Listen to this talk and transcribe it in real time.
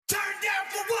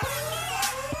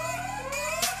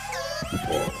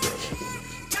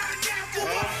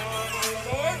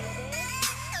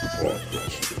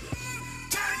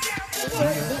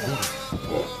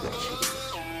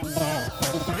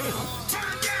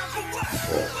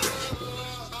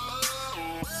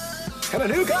Got a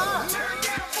new car!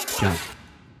 John,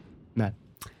 Matt.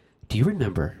 do you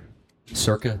remember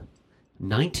circa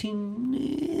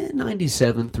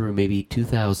 1997 through maybe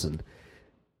 2000,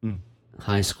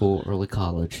 high school, early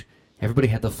college, everybody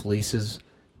had the fleeces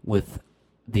with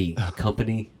the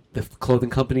company, the clothing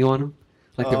company on them?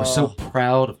 Like they were so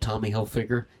proud of Tommy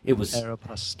Hilfiger. It was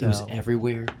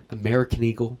everywhere. American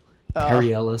Eagle,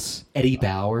 Perry Ellis, Eddie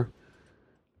Bauer.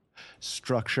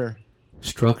 Structure.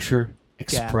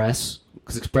 Express.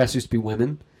 Because Express used to be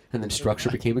women, and then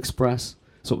Structure became Express.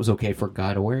 So it was okay for a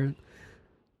guy to wear it.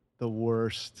 The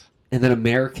worst. And then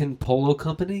American Polo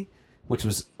Company, which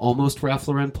was almost Ralph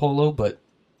Lauren Polo, but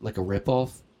like a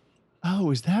ripoff.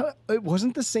 Oh, it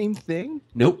wasn't the same thing?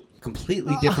 Nope.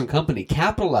 Completely different company,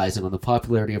 capitalizing on the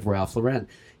popularity of Ralph Lauren.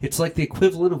 It's like the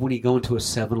equivalent of when you go into a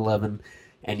 7-Eleven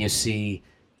and you see...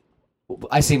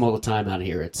 I see them all the time out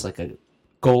here. It's like a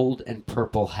gold and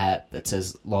purple hat that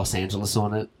says Los Angeles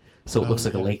on it. So it looks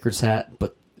like a Lakers hat,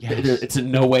 but it's in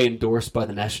no way endorsed by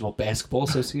the National Basketball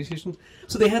Association.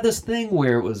 So they had this thing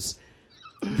where it was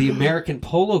the American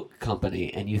Polo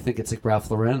Company, and you think it's like Ralph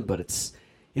Lauren, but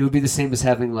it would be the same as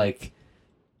having like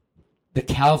the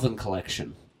Calvin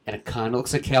collection, and it kind of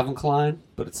looks like Calvin Klein,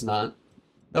 but it's not.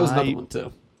 That was another one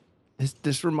too.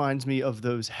 This reminds me of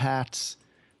those hats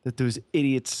that those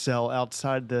idiots sell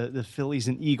outside the Phillies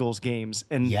and Eagles games.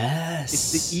 And yes,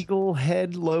 it's the eagle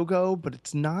head logo, but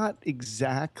it's not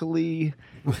exactly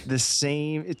the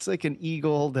same. It's like an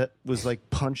eagle that was like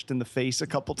punched in the face a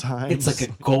couple times. It's like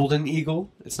a golden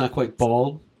eagle. It's not quite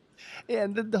bald.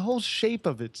 And the whole shape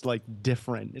of it's like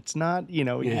different. It's not, you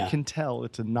can tell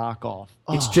it's a knockoff.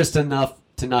 It's just enough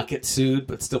to not get sued,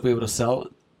 but still be able to sell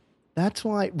it. That's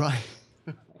why, right?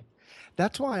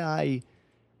 That's why I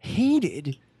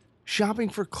hated shopping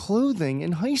for clothing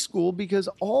in high school, because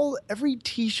any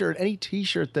T-shirt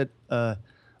that a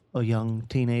young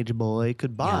teenage boy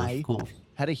could buy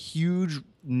had a huge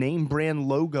name brand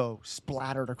logo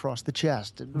splattered across the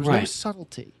chest. There was no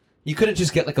subtlety. You couldn't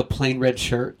just get like a plain red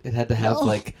shirt. It had to have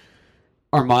like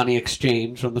Armani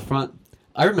Exchange on the front.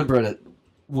 I remember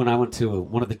when I went to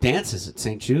one of the dances at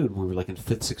St. Jude when we were like in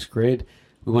 5th, 6th grade.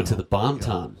 We went to the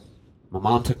Bon-Ton. My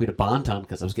mom took me to Bon-Ton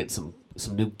because I was getting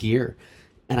some new gear.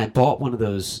 And I bought one of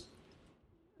those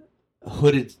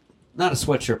hooded, not a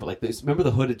sweatshirt, but like these. Remember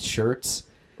the hooded shirts?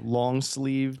 Long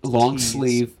sleeve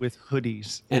with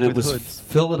hoodies. And it was hoods.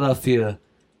 Philadelphia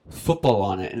football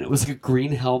on it. And it was like a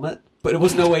green helmet. But it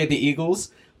was no way the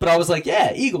Eagles. But I was like,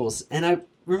 yeah, Eagles. And I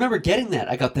remember getting that.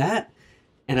 I got that.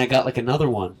 And I got like another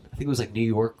one. I think it was like New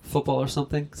York football or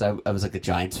something. Because I was like a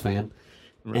Giants fan.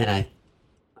 Right. And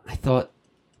I thought,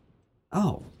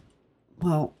 oh,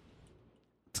 well,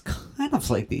 it's kind of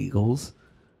like the Eagles.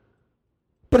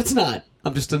 But it's not.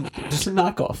 I'm just a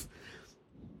knockoff.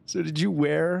 So did you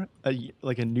wear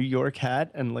a New York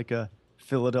hat and like a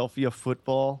Philadelphia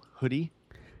football hoodie?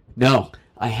 No.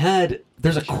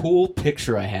 There's a cool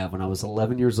picture I have when I was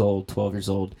 11 years old, 12 years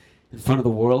old, in front of the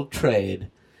World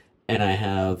Trade, and I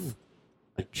have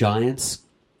a Giants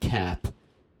cap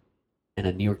and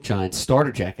a New York Giants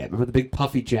starter jacket. Remember the big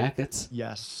puffy jackets?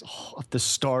 Yes. The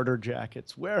starter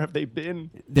jackets. Where have they been?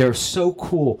 They're so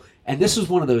cool. And this was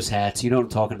one of those hats, you know what I'm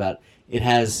talking about. It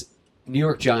has New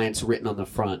York Giants written on the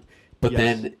front, but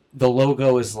then the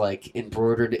logo is like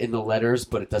embroidered in the letters,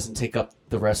 but it doesn't take up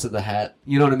the rest of the hat.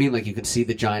 You know what I mean? Like you can see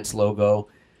the Giants logo.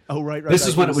 Oh, right. This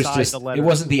is when it was just, it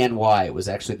wasn't the NY, it was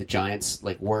actually the Giants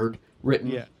like word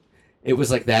written. Yeah. It was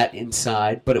like that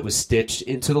inside, but it was stitched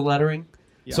into the lettering.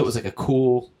 Yes. So it was like a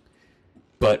cool,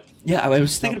 but yeah, I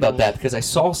was thinking about that because I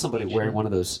saw somebody wearing one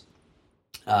of those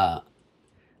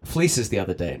fleeces the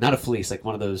other day. Not a fleece, like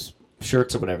one of those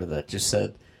shirts or whatever that just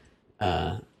said,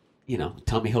 Tommy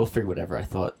Hilfiger, whatever. I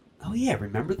thought, oh yeah,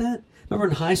 remember that? Remember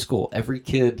in high school, every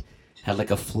kid had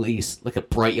like a fleece, like a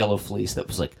bright yellow fleece that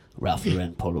was like Ralph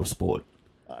Lauren Polo Sport.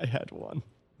 I had one.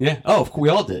 Yeah. Oh, we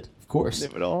all did, of course. They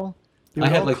would all. I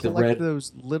had like the red,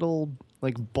 those little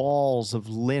like balls of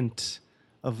lint.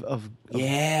 Of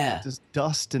just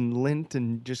dust and lint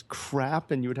and just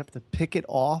crap, and you would have to pick it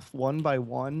off one by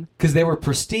one because they were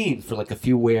pristine for like a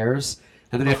few wears,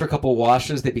 and then after a couple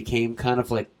washes they became kind of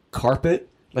like carpet,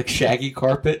 like shaggy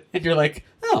carpet, and you're like,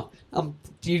 oh,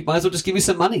 you might as well just give me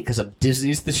some money because I'm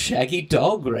Disney's the shaggy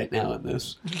dog right now in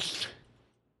this.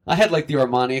 I had like the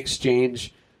Armani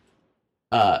Exchange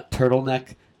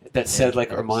turtleneck. that said like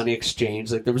Armani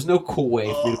Exchange. Like there was no cool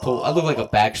way for me to pull. I looked like a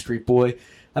Backstreet Boy.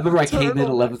 I remember I came in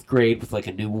 11th grade with like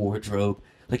a new wardrobe.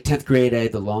 Like 10th grade, I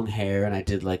had the long hair and I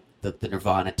did like the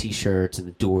Nirvana T-shirts and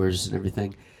the Doors and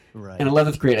everything. Right. In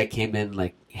 11th grade, I came in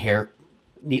like hair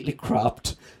neatly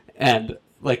cropped and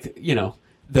like, you know,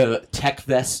 the tech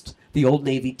vest, the Old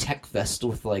Navy tech vest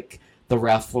with like the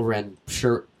Ralph Lauren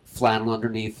shirt, flannel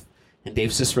underneath. And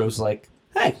Dave Cicero's like,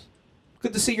 hey,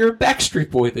 good to see you're a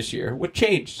Backstreet Boy this year. What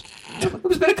changed?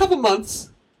 It's been a couple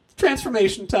months.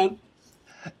 Transformation time.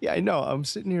 Yeah, I know. I'm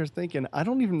sitting here thinking, I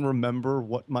don't even remember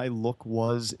what my look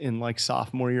was in like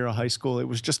sophomore year of high school. It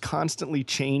was just constantly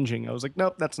changing. I was like,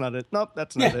 nope, that's not it. Nope,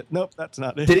 that's not it. Nope, that's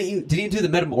not it. Didn't you do the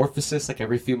metamorphosis like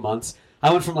every few months?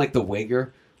 I went from like the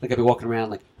wigger, like I'd be walking around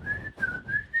like,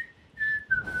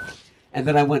 and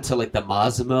then I went to like the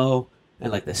Massimo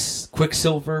and like the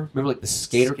Quicksilver. Remember like the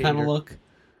skater kind of look?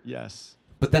 Yes.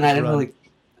 But then I didn't really,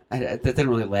 that didn't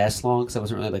really last long because I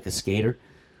wasn't really like a skater.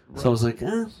 So I was like,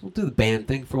 we'll do the band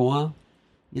thing for a while.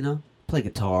 You know, play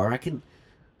guitar. I can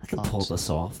pull this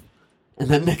off. And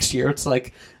then next year it's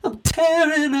like, I'm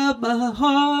tearing up my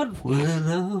heart.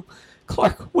 Well,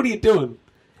 Clark, what are you doing?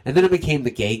 And then I became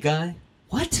the gay guy.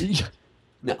 What?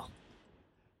 No.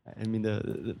 I mean,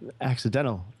 the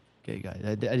accidental gay guy.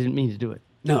 I didn't mean to do it.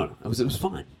 No, it was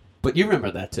fine. But you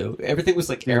remember that too. Everything was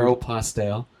like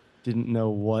Aeropostale. Didn't know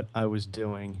what I was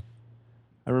doing.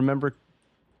 I remember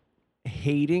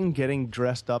hating getting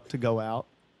dressed up to go out.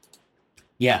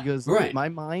 Yeah, because right. My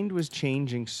mind was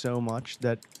changing so much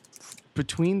that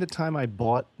between the time I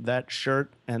bought that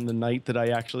shirt and the night that I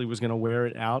actually was going to wear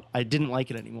it out, I didn't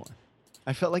like it anymore.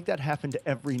 I felt like that happened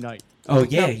every night. Oh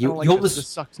yeah, you almost this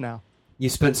sucks now. You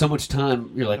spend so much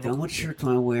time. You're like, what shirt do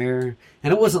I wear?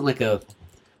 And it wasn't like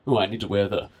I need to wear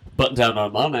the button-down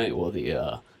Armani or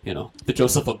the the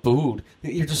Joseph Abood.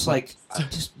 You're just like,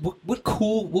 what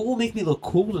cool? What will make me look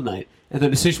cool tonight? And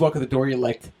then as soon as you walk in the door, you're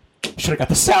like, should have got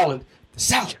the salad. The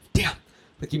salad, damn!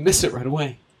 Like you miss it right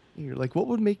away. You're like, what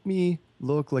would make me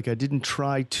look like I didn't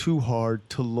try too hard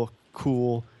to look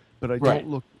cool, but I don't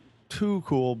look too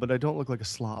cool, but I don't look like a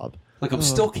slob. Like I'm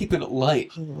still keeping it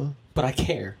light, but I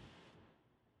care.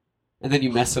 And then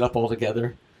you mess it up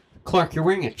altogether. Clark, you're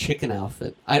wearing a chicken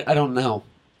outfit. I don't know.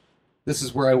 This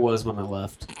is where I was when I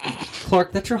left.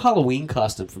 Clark, that's your Halloween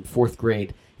costume from 4th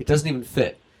grade. It doesn't even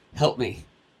fit. Help me.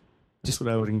 Just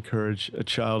what I would encourage a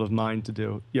child of mine to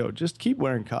do. Yo, just keep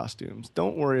wearing costumes.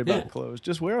 Don't worry about clothes.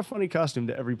 Just wear a funny costume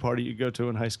to every party you go to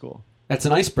in high school. That's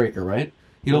an icebreaker, right?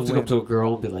 You don't have to go up to a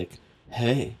girl and be like,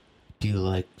 hey, do you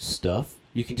like stuff?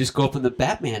 You can just go up in the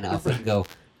Batman outfit and go,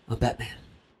 I'm Batman.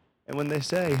 And when they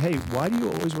say, hey, why do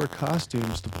you always wear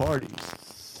costumes to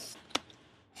parties?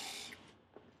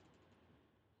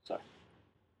 Sorry.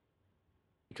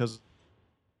 Because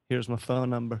here's my phone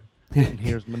number. And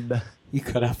here's my... You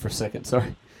cut out for a second,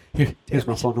 sorry. Here's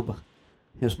my phone number.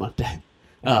 Here's my dad.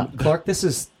 Clark, this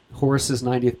is Horace's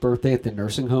 90th birthday at the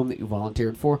nursing home that you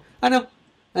volunteered for. I know.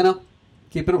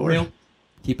 Keeping it real.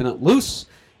 Keeping it loose.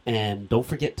 And don't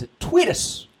forget to tweet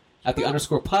us at the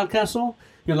 _Podcastle.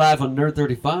 You're live on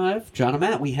NERD35. John and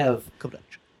Matt, we have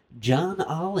John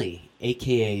Ollie,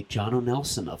 a.k.a. John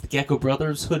O'Nelson of the Gecko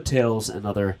Brothers, Hood Tales, and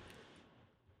other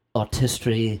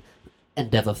artistry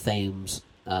endeavor fames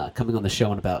coming on the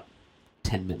show in about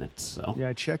 10 minutes. So yeah,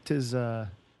 I checked his, I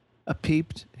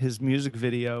peeped his music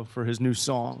video for his new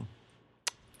song.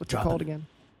 What's it called again?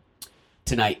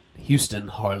 Tonight, Houston,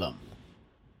 Harlem.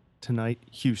 Tonight,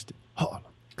 Houston, Harlem.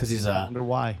 Because he's I wonder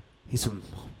why. He's from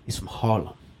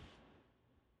Harlem.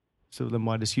 So then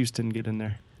why does Houston get in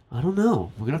there? I don't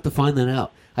know. We're gonna have to find that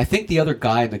out. I think the other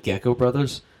guy in the Gecko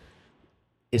Brothers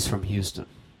is from Houston.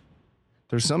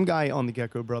 There's some guy on the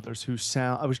Gecko Brothers who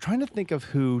I was trying to think of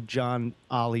who John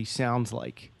Ollie sounds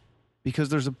like, because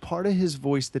there's a part of his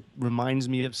voice that reminds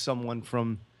me of someone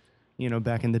from,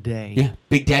 back in the day. Yeah,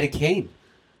 Big Daddy Kane.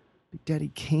 Big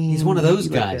Daddy Kane. He's one of those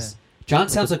guys. John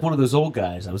sounds like one of those old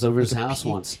guys. I was over his house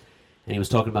once, and he was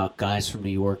talking about guys from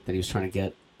New York that he was trying to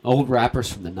get, old rappers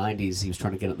from the 90s he was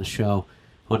trying to get on his show,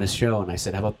 and I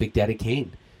said, how about Big Daddy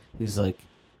Kane? He's like,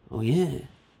 oh yeah,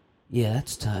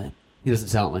 that's tight. He doesn't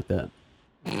sound like that.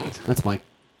 That's my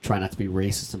try not to be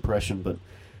racist impression, but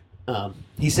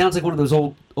he sounds like one of those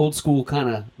old school kind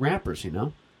of rappers,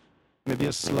 Maybe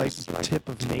a slight tip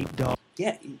of Nate Dogg.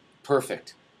 Yeah,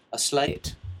 perfect. A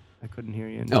slight. I couldn't hear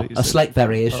you. No, a slight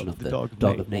variation of the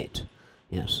Dog of Nate.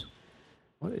 Yes.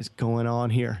 What is going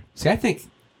on here? See, I think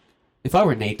if I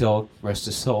were Nate Dogg, rest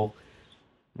his soul,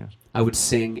 I would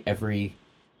sing every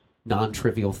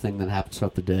non-trivial thing that happens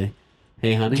throughout the day.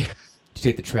 Hey, honey, did you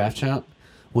take the trash out?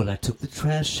 Well, I took the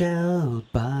trash out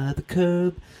by the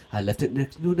curb. I left it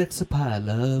next to a pile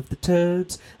of the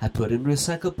turds. I put in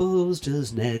recyclables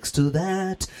just next to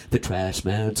that. The trash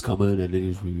man's coming and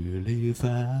he's really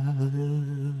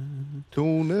fine.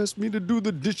 Don't ask me to do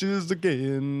the dishes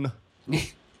again.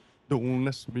 Don't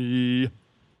ask me.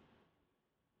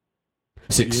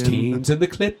 16's in the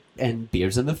clip and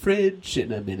beer's in the fridge.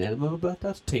 In a minute, I'm about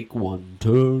to take one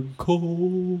turn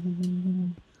cold.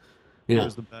 You know,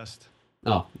 was the best.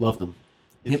 Oh, love them.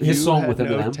 If His you song had with no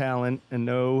Eminem. talent and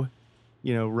no,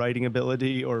 writing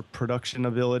ability or production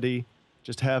ability,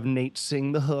 just have Nate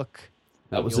sing the hook.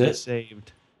 That was you'll be it.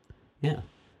 Saved. Yeah.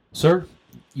 Sir,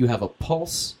 you have a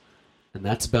pulse, and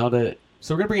that's about it.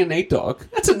 So we're going to bring in Nate Dogg.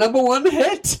 That's a #1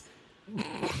 hit!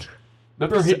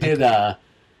 Remember he did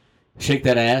Shake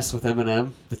That Ass with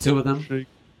Eminem? The two of them? Shake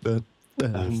that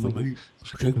ass for me.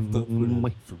 Shake that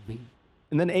ass for me.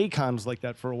 And then Akon was like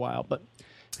that for a while, but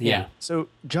Yeah. So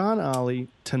John Ollie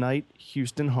tonight,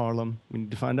 Houston, Harlem. We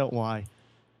need to find out why.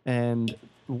 And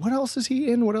what else is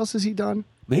he in? What else has he done?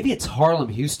 Maybe it's Harlem,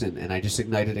 Houston, and I just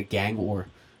ignited a gang war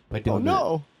by doing that.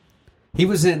 No. He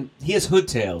has Hood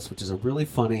Tales, which is a really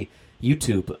funny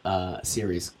YouTube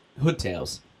series. Hood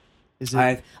Tales. Is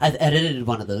it? I've edited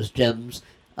one of those gems.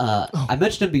 I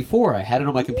mentioned him before. I had it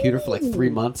on my computer for like 3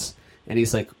 months, and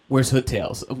he's like, "Where's Hood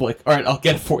Tales?" I'm like, "All right, I'll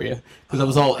get it for you," because I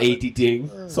was all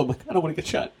ADDing. So I'm like, "I don't want to get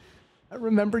shot." I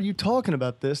remember you talking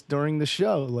about this during the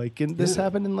show. This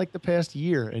happened in like the past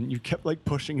year, and you kept like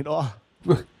pushing it off.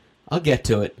 I'll get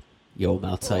to it. Yo, I'm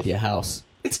outside your house.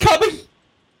 It's coming.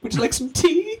 Would you like some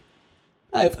tea?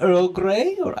 I have Earl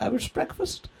Grey or Irish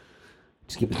breakfast.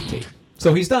 Just give me the tea.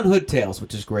 So he's done Hood Tales,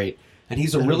 which is great. And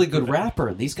he's a really good rapper.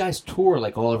 And these guys tour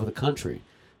like all over the country.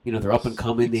 You know, they're up and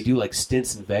coming. They do like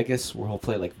stints in Vegas where he'll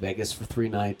play like Vegas for 3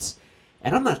 nights.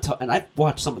 And I'm not and I've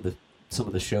watched some of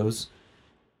the shows.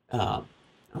 I'm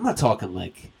not talking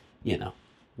like,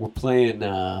 we're playing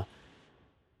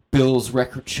Bill's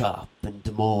Record Shop in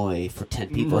Des Moines for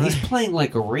 10 people. Right. He's playing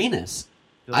like arenas.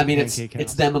 I mean,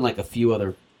 it's them and like a few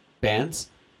other bands.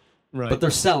 Right. But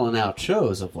they're selling out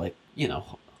shows of like,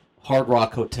 Hard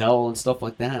Rock Hotel and stuff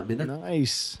like that. I mean,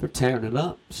 nice. They're tearing it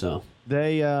up. So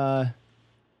They're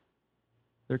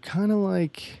kind of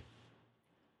like,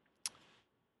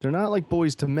 they're not like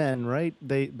Boys to Men, right?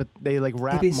 But they like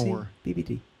rap BBC, more.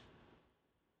 BBD.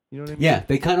 You know what I mean? Yeah,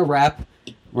 they kind of rap.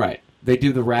 Right. They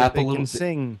do the rap a They little can bit.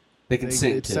 sing. They can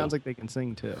sing It too. sounds like they can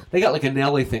sing too. They got like a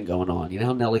Nelly thing going on. You know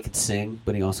how Nelly can sing,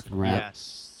 but he also can rap?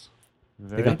 Yes.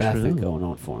 They got that thing going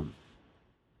on for him.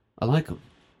 I like them.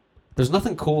 There's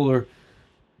nothing cooler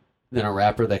than a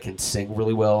rapper that can sing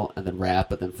really well and then rap,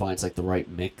 but then finds like the right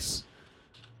mix.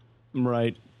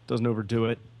 Right. Doesn't overdo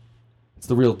it. It's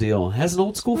the real deal. It has an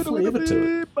old school flavor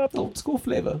to it. Old school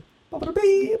flavor.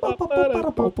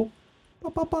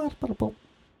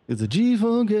 It's a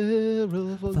G-Funk era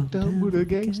funked out with a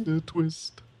gangster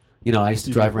twist. You know, I used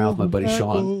to drive around with my buddy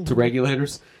Sean to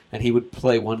Regulators, and he would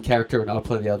play one character and I would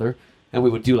play the other. And we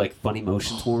would do like funny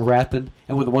motions when we were rapping.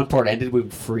 And when the one part ended, we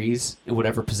would freeze in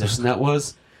whatever position that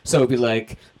was. So it would be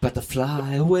like, about to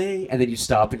fly away. And then you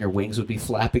stop and your wings would be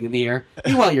flapping in the air.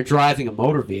 Meanwhile, you're driving a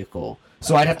motor vehicle.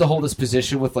 So I'd have to hold this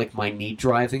position with like my knee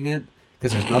driving it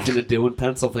because there's nothing to do in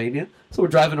Pennsylvania. So we're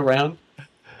driving around.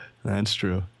 That's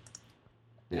true.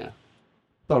 Yeah.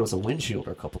 Thought it was a windshielder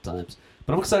a couple times.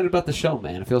 But I'm excited about the show,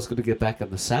 man. It feels good to get back in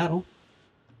the saddle.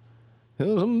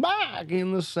 I'm back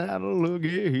in the saddle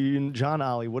again. John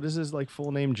Ollie. What is his like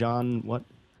full name? John what?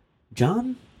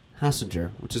 John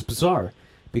Hassinger, which is bizarre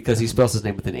because he spells his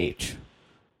name with an H.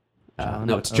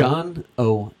 No, it's John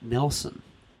O. Nelson.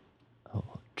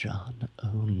 Oh, John O.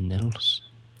 Nelson.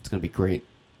 It's going to be great.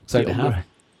 Excited to have him.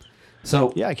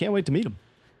 So, yeah, I can't wait to meet him.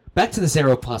 Back to this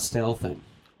Aeropostale thing.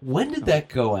 When did that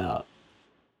go out?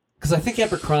 Because I think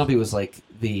Abercrombie was like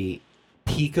the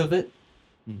peak of it.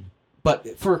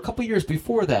 But for a couple years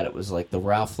before that, it was like the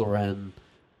Ralph Lauren,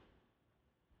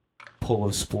 Polo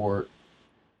Sport.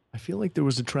 I feel like there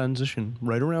was a transition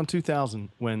right around 2000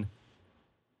 when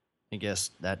I guess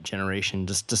that generation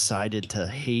just decided to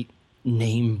hate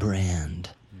name brand.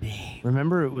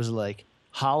 Remember, it was like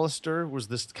Hollister was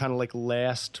this kind of like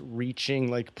last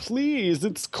reaching, like, please,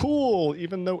 it's cool,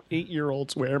 even though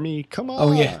 8-year-olds wear me. Come on.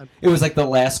 Oh, yeah. It was like the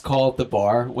last call at the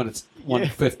bar when it's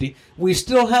 1:50. We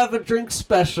still have a drink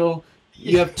special.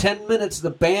 You have 10 minutes.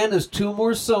 The band has 2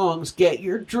 more songs. Get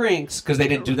your drinks. Because they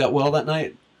didn't do that well that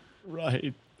night.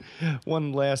 Right.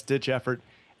 One last ditch effort.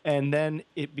 And then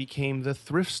it became the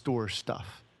thrift store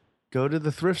stuff. Go to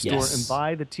the thrift store and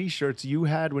buy the T-shirts you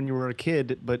had when you were a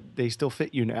kid, but they still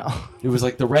fit you now. It was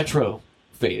like the retro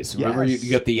phase. Remember,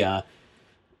 you got the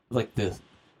like the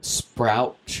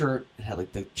Sprout shirt. It had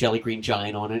like the Jelly Green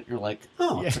Giant on it. You're like,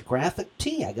 oh, it's a graphic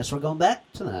tee. I guess we're going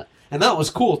back to that. And that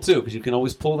was cool too, because you can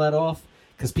always pull that off.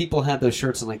 Because people had those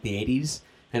shirts in like the 80s,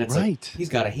 and it's like he's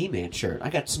got a He-Man shirt.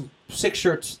 I got 6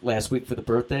 shirts last week for the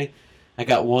birthday. I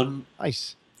got one.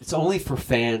 Nice. It's only for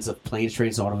fans of planes,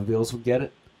 trains, automobiles who get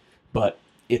it, but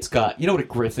it's got, you know what a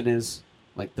griffin is,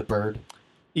 like the bird.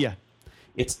 Yeah.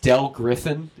 It's Del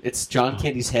Griffin. It's John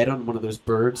Candy's head on one of those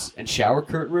birds and shower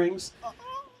curtain rings.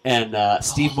 And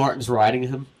Steve Martin's riding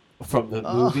him from the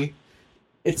movie.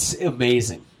 It's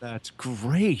amazing. That's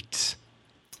great.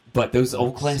 But those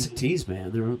old classic tees,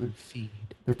 man,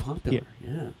 they're popular.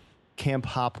 Yeah. Camp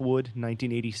Hopwood,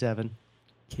 1987.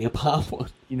 Camp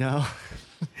Hopwood. You know?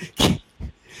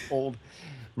 Old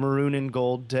Maroon and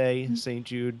Gold Day, St.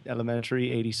 Jude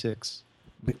Elementary, 86.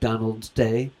 McDonald's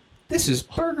Day. This is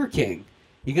Burger King.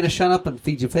 You're going to shut up and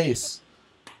feed your face.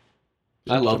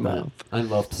 I love that. I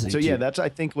love to see. So yeah, that's I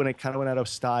think when it kind of went out of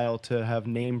style to have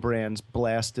name brands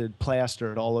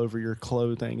plastered all over your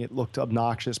clothing. It looked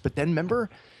obnoxious. But then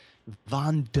remember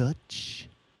Von Dutch?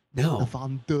 No. The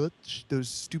Von Dutch, those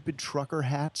stupid trucker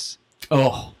hats.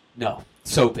 Oh, no.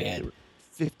 So bad.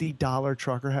 $50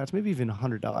 trucker hats, maybe even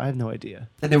 $100. I have no idea.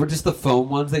 And they were just the foam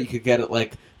ones that you could get at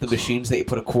like the machines that you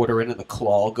put a quarter in and the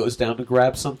claw goes down to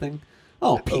grab something.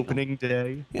 Oh, opening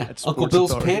day. Yeah, Uncle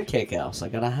Bill's Pancake House. I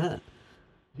got a hat.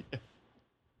 Yeah.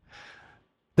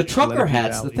 The trucker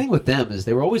hats, the thing with them is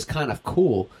they were always kind of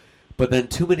cool, but then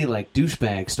too many like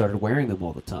douchebags started wearing them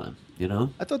all the time, you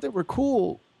know? I thought they were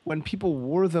cool when people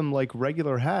wore them like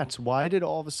regular hats. Why did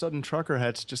all of a sudden trucker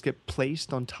hats just get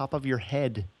placed on top of your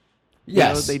head? Yes.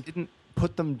 You know, they didn't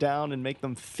put them down and make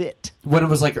them fit. When it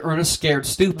was like Ernest Scared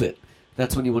Stupid,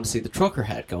 that's when you want to see the trucker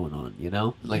hat going on, you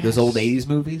know? Like those old 80s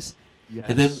movies. Yes.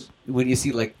 And then when you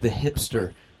see like the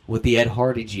hipster with the Ed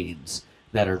Hardy jeans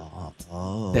that are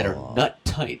nut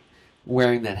tight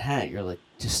wearing that hat, you're like,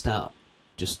 just stop.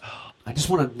 I just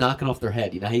want to knock it off their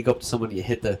head. You know how you go up to someone and you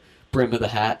hit the brim of the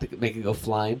hat to make it go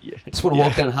flying? Yeah. I just want to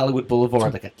walk down Hollywood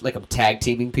Boulevard like I'm tag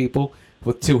teaming people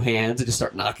with 2 hands and just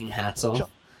start knocking hats off.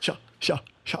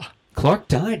 Clark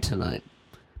died tonight,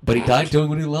 but he died doing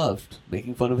what he loved,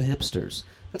 making fun of hipsters.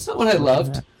 That's not what I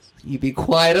loved. You be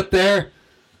quiet up there.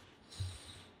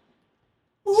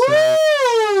 Woo!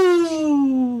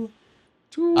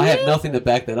 I have nothing to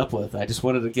back that up with. I just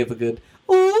wanted to give a good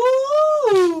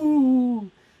ooh,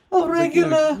 a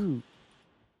regular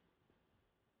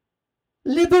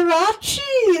Liberace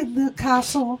in the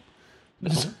castle.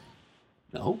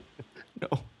 No.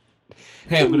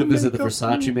 Hey, I'm going to visit the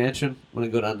Versace mansion when I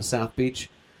go down to South Beach.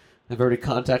 I've already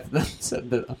contacted them and said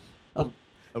that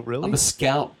I'm a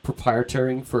scout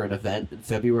proprietoring for an event in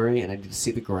February, and I need to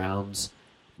see the grounds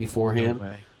beforehand. No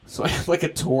way. So I have like a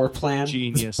tour plan.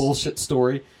 Genius. This bullshit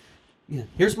story. Yeah.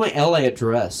 Here's my LA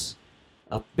address.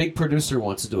 A big producer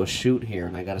wants to do a shoot here,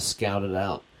 and I got to scout it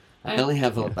out. I only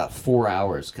have about 4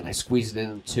 hours. Can I squeeze it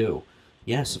in 2?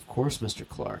 Yes, of course, Mr.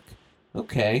 Clark.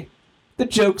 Okay. The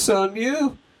joke's on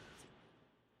you.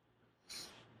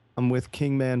 I'm with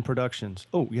Kingman Productions.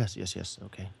 Oh, yes.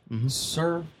 Okay. Mm-hmm.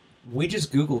 Sir, we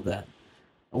just Googled that.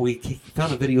 We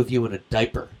found a video of you in a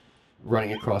diaper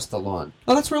running across the lawn.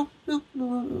 Oh, that's real? No,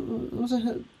 it was a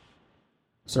hit.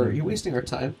 Sir, are you wasting our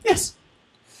time? Yes.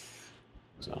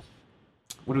 So,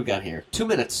 what do we got here? 2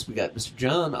 minutes. We got Mr.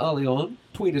 Jon, Ollie on.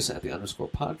 Tweet us at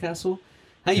 _Podcastle.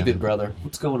 How you been, brother?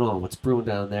 What's going on? What's brewing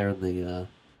down there in the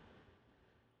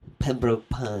Pembroke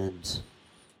Pines?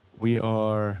 We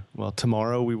are,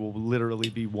 tomorrow we will literally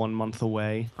be 1 month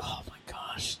away. Oh, my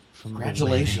gosh.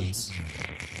 Congratulations.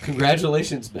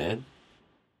 Congratulations, man.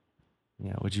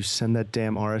 Yeah, would you send that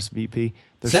damn RSVP?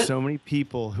 There's so many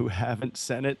people who haven't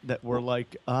sent it that were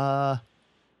like, are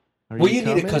you need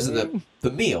it because of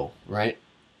the meal, right?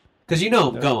 Because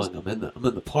I'm going. I'm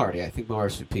in the party. I think my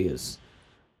RSVP is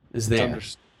there.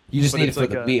 You just need it for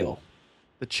the meal.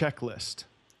 The checklist.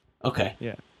 Okay.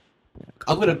 Yeah.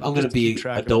 I'm gonna be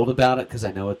adult about it because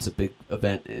I know it's a big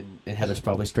event and Heather's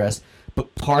probably stressed.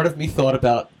 But part of me thought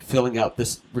about filling out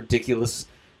this ridiculous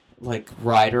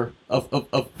rider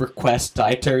of request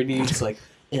dietary needs. Like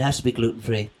it has to be gluten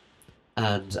free,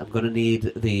 and I'm gonna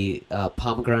need the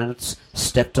pomegranates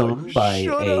stepped on by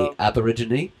a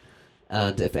Aborigine.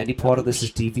 And if any part of this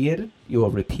is deviated, you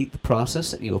will repeat the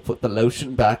process and you will put the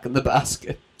lotion back in the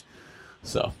basket.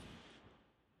 So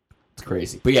it's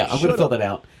crazy, but yeah, I'm gonna fill that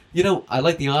out. I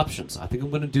like the options. I think I'm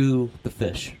going to do the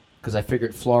fish because I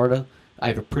figured Florida, I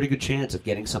have a pretty good chance of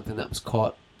getting something that was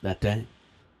caught that day.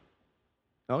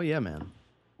 Oh, yeah, man.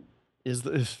 Is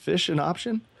fish an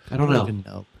option? I don't even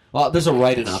know. Well, there's a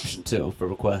write-in option, too, for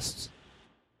requests.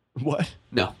 What?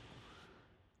 No.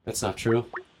 That's not true.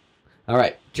 All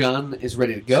right, John is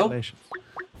ready to go. Salacious.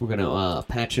 We're going to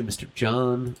patch in Mr.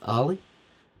 John Ollie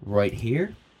right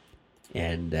here.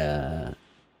 And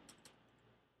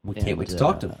we can't wait to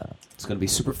talk to him. It's going to be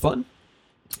super fun.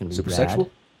 It's going to be super rad,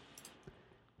 sexual.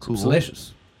 cool,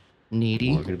 Salacious.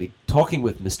 needy, We're going to be talking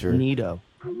with Mr. Nito,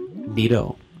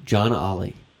 John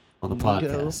Ollie, on the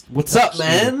podcast. What's up,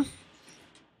 man?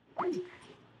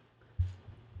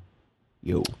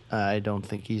 Yo. I don't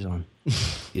think he's on.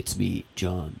 It's me,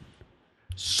 John.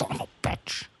 Son of a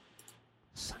bitch.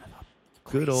 Son of a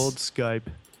Good Grace. old Skype.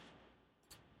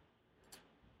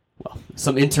 Well,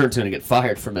 some intern's going to get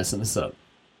fired for messing this up.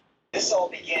 This all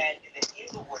began in the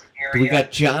Inglewood area. Do we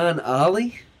got John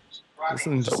Ollie?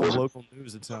 Listening to some local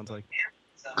news, it sounds like.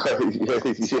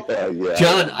 yeah.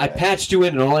 John, I patched you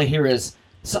in, and all I hear is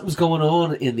something's going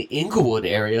on in the Inglewood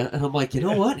area, and I'm like, you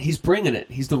know what? He's bringing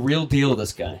it. He's the real deal,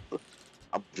 this guy.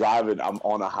 I'm driving. I'm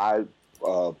on a high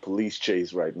police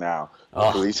chase right now.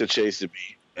 Oh. Police are chasing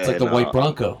me. It's like the white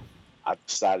Bronco. I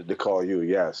decided to call you.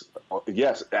 Yes.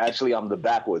 Yes. Actually, I'm the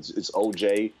backwards. It's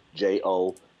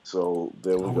OJJO. So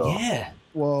there we go. Yeah.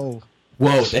 Whoa.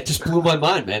 Whoa, that just blew my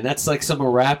mind, man. That's like some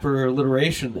rapper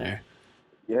alliteration there.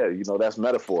 Yeah, you know, that's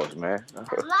metaphors, man.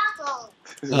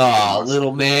 Oh,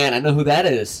 little man. I know who that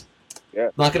is. Yeah.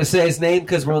 I'm not going to say his name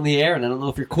because we're on the air, and I don't know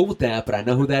if you're cool with that, but I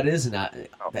know who that is, and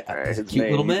he's a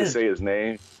cute little man. You can say his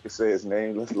name. You can say his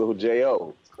name. That's little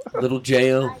J.O. Little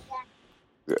J.O.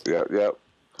 Yep.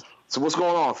 So what's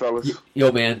going on, fellas?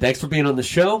 Yo, man, thanks for being on the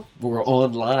show. We're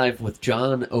on live with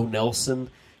John O.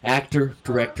 Nelson, actor,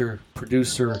 director,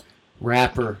 producer,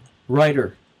 rapper,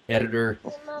 writer, editor.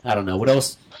 I don't know. What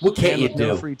else? What can't you do?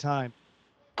 No free time.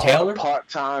 Taylor?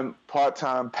 Part-time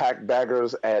pack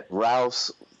baggers at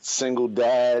Rouse, single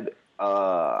dad.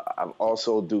 I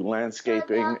also do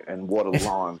landscaping and water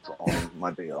lawns on my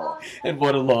day off. And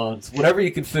water lawns. Whatever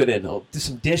you can fit in. I'll do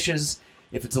some dishes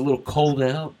if it's a little cold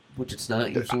out, which it's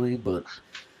not usually, but...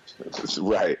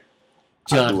 Right.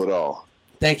 John, I do it all.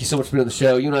 thank you so much for being on the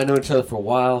show. You and I know each other for a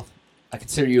while. I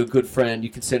consider you a good friend. You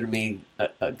consider me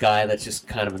a guy that's just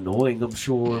kind of annoying, I'm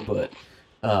sure, but...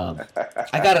 I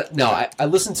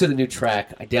listened to the new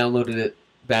track. I downloaded it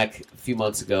back a few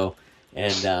months ago,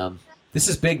 and this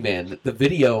is big, man. The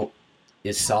video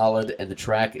is solid, and the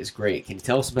track is great. Can you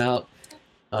tell us about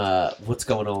what's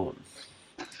going on?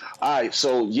 All right,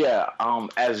 so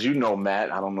as you know,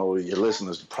 Matt, I don't know, your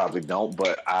listeners probably don't,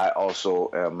 but I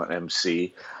also am an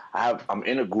MC. I'm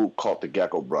in a group called the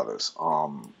Gecko Brothers,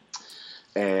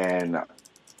 and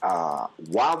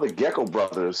while the Gecko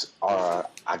Brothers are,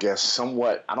 I guess,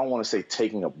 somewhat, I don't want to say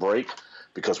taking a break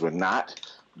because we're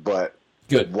not, but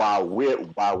good. While we're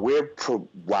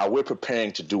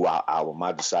preparing to do our album,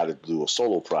 I decided to do a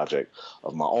solo project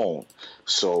of my own.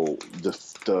 So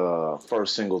the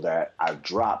first single that I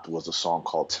dropped was a song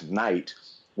called Tonight,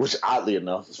 which oddly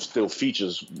enough still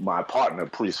features my partner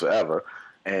Priest Forever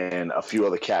and a few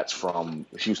other cats from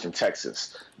Houston,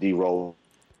 Texas, D Rose,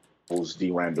 D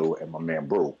Randall, and my man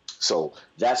Brew. So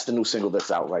that's the new single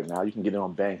that's out right now. You can get it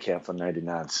on Bandcamp for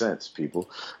 99 cents, people.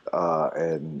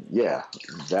 And yeah,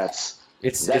 it's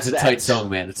a tight song,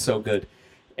 man. It's so good.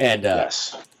 And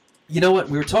yes. You know what?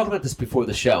 We were talking about this before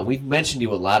the show. We've mentioned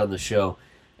you a lot on the show,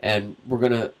 and we're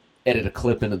going to edit a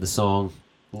clip into the song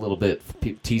a little bit,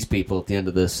 tease people at the end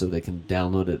of this so they can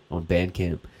download it on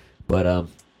Bandcamp. But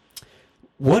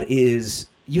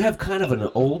you have kind of an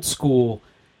old school,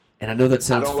 and I know that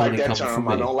sounds funny coming from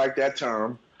me. I don't like that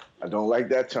term.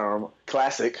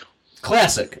 Classic.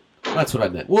 Classic. That's what I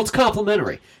meant. Well, it's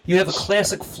complimentary. You have a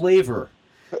classic flavor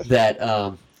that,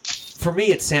 for me,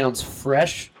 it sounds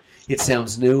fresh. It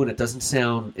sounds new, and it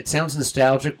sounds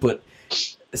nostalgic, but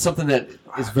it's something that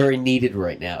is very needed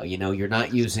right now. You know, you're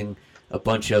not using a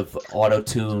bunch of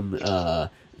auto-tune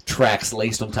tracks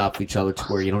laced on top of each other to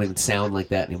where you don't even sound like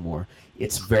that anymore.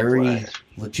 It's very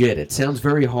legit. It sounds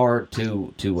very hard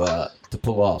to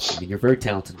pull off. I mean, you're a very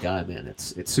talented guy, man.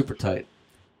 It's super tight.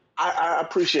 I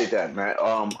appreciate that, man.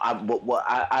 I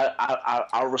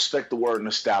respect the word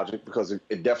nostalgic because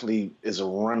it definitely is a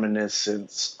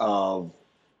reminiscence of,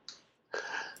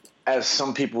 as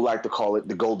some people like to call it,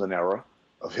 the golden era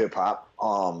of hip hop.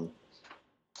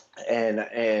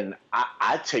 And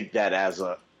I take that as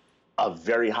a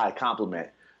very high compliment.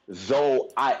 Though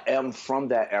I am from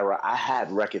that era, I had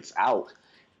records out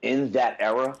in that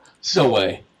era. No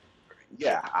way.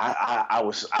 Yeah, I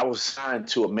was signed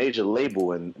to a major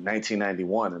label in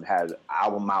 1991 and had an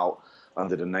album out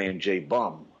under the name J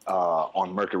Bum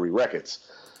on Mercury Records.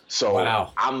 So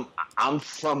wow. I'm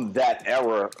from that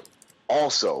era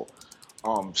also.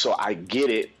 So I get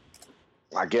it.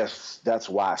 I guess that's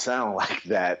why I sound like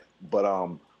that.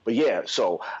 But yeah,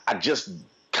 so I just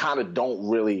kind of don't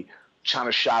really trying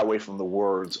to shy away from the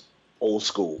words old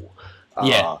school.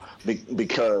 Yeah.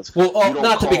 Because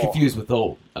not to be confused with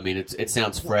old. I mean, it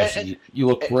sounds fresh, and you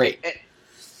look great.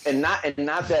 And not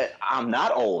that I'm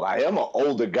not old. I am an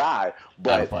older guy,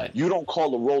 but you don't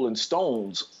call the Rolling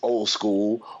Stones old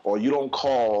school, or you don't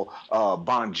call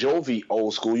Bon Jovi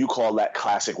old school. You call that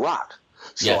classic rock.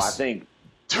 So I think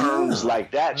terms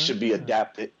like that should be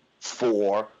adapted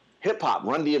for hip hop.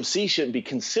 Run DMC shouldn't be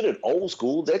considered old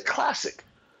school. They're classic.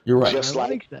 You're right. Just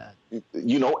like that.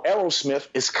 Aerosmith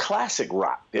is classic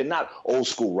rock. They're not old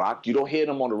school rock. You don't hear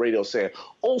them on the radio saying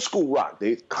old school rock.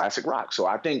 They're classic rock. So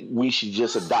I think we should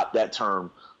just adopt that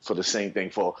term for the same thing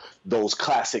for those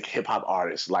classic hip hop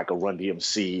artists like a Run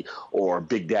DMC or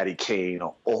Big Daddy Kane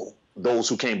or those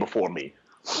who came before me.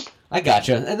 I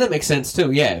gotcha, and that makes sense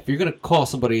too. Yeah, if you're gonna call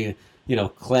somebody,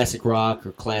 classic rock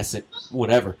or classic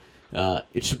whatever,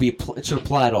 it should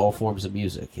apply to all forms of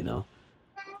music.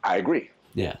 I agree.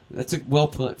 Yeah, that's well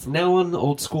put. From now on,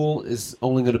 old school is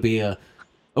only going to be a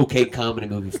okay comedy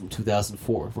movie from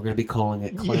 2004. We're going to be calling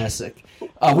it classic.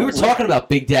 We were talking about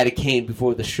Big Daddy Kane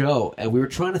before the show, and we were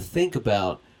trying to think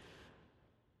about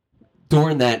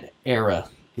during that era,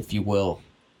 if you will,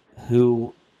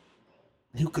 who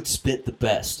could spit the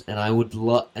best. And I would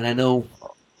love, and I know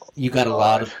you got a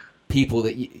lot of people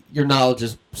that your knowledge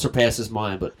surpasses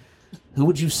mine, but who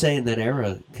would you say in that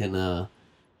era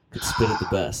could spit it the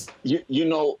best?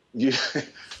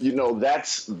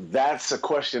 That's a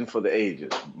question for the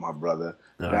ages, my brother.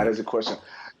 That is a question.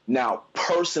 Now,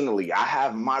 personally, I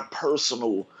have my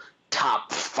personal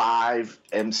top 5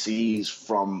 MCs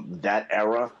from that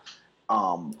era,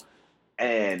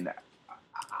 and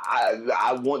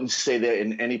I wouldn't say that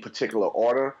in any particular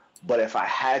order. But if I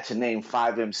had to name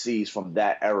 5 MCs from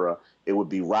that era, it would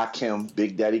be Rakim,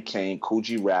 Big Daddy Kane, Kool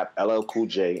G Rap, LL Cool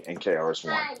J, and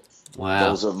KRS-One. Wow.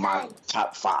 Those are my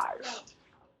top 5.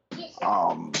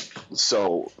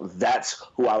 So that's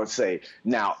who I would say.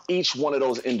 Now, each one of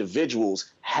those individuals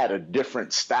had a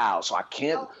different style. So I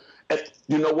can't,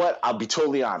 you know what? I'll be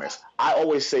totally honest. I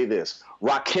always say this.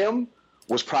 Rakim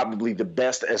was probably the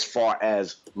best as far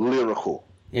as lyrical.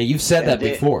 Yeah, you've said that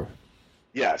before.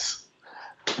 Yes.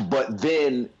 But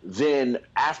then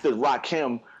after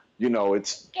Rakim,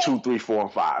 it's 2, 3, 4,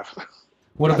 and 5.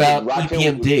 What about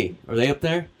EPMD? Are they up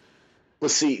there? But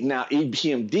see, now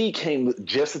EPMD came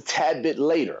just a tad bit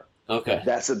later. Okay.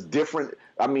 That's a different,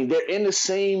 they're in the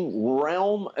same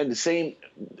realm and the same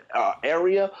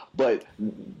area, but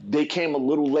they came a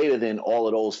little later than all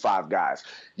of those 5 guys.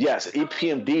 Yes,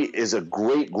 EPMD is a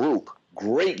great group.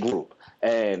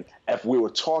 And if we were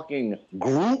talking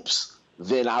groups,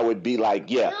 then I would be like,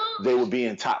 they would be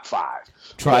in top 5.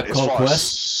 Tribe Called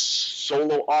Quest?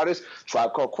 Solo artists,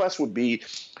 Tribe Called Quest would be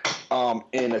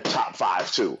in the top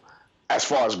 5 too, as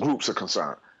far as groups are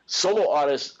concerned. Solo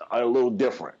artists are a little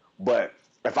different, but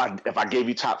if I gave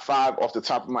you top 5 off the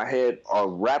top of my head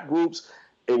of rap groups,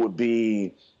 it would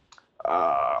be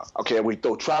we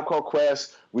throw Tribe Called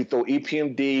Quest, we throw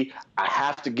EPMD. I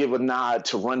have to give a nod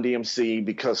to Run DMC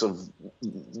because.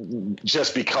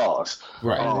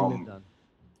 Right.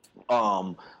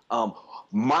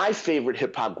 My favorite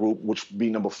hip hop group, which would be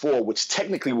number 4, which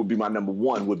technically would be my number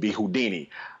 1, would be Houdini.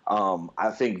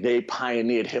 I think they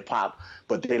pioneered hip hop,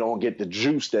 but they don't get the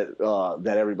juice that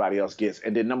everybody else gets.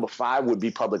 And then number 5 would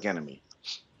be Public Enemy.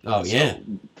 Oh yeah.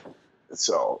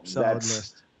 So that's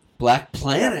list. Black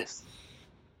Planet.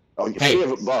 Oh,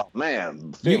 favorite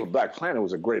Black Planet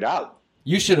was a great album.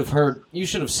 You should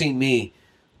have seen me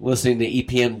listening to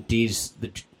EPMD's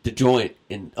The Joint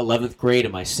in 11th grade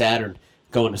in my Saturn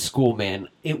going to school, man.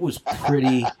 It was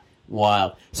pretty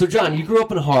wild. So, John, you grew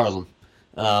up in Harlem.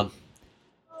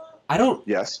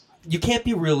 Yes. You can't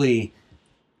be really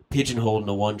pigeonholed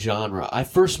into one genre. I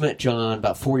first met John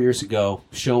about 4 years ago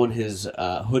showing his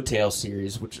Hood Tales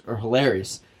series, which are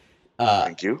hilarious.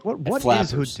 Thank you. What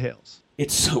is Hood Tales?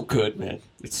 It's so good, man.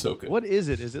 It's so good. What is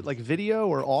it? Is it like video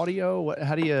or audio?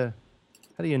 How do you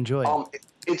enjoy it?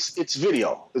 It's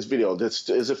video. It's video.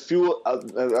 There's a few.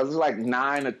 There's like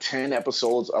 9 or 10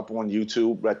 episodes up on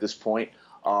YouTube at this point.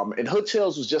 And Hood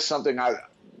Tales was just something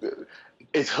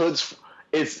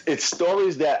It's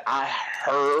stories that I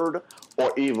heard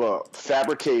or either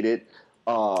fabricated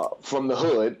from the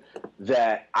hood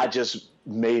that I just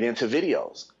made into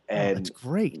videos. And that's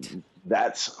great.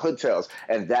 That's Hood Tales.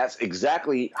 And that's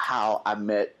exactly how I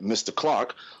met Mr.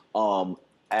 Clark and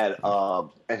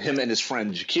him and his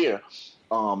friend Jakir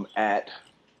at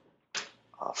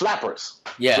Flappers.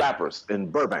 Yeah. Flappers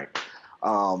in Burbank.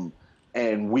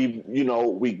 And we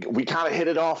kind of hit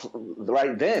it off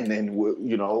right then, and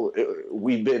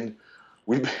we've been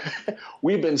we've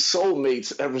been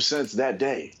soulmates ever since that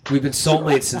day. We've been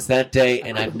soulmates since that day,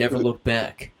 and I've never looked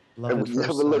back. And we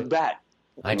never looked back.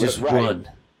 I just run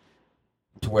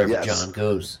to wherever John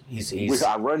goes.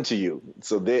 I run to you.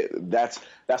 So that's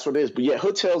what it is. But yeah,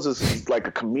 Hood Tales is like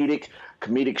a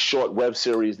comedic short web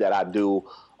series that I do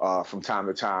from time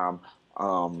to time.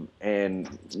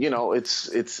 And you know, it's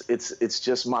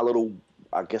just my little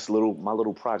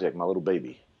project, my little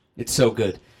baby. It's so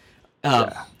good.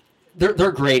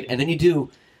 They're great. And then you do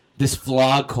this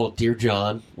vlog called Dear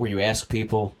John, where you ask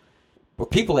people, or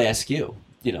people ask you,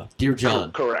 you know, Dear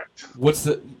John. Correct. What's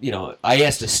the, you know, I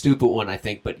asked a stupid one, I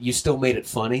think, but you still made it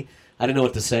funny. I didn't know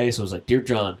what to say, so I was like, Dear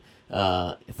John,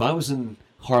 if I was in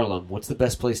Harlem, what's the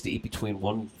best place to eat between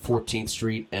 114th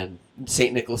Street and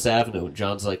St. Nicholas Avenue? And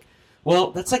John's like,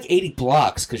 well, that's like 80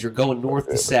 blocks because you're going north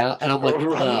to south. And I'm like,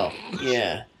 oh,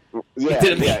 yeah.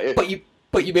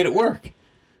 But you made it work.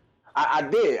 I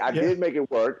did. I did make it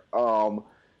work.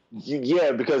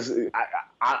 Yeah, because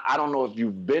I don't know if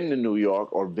you've been to New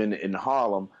York or been in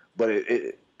Harlem, but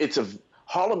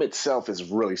Harlem itself is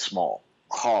really small.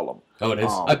 Harlem. Oh, it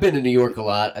is. I've been to New York a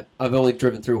lot. I've only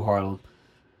driven through Harlem.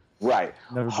 Right.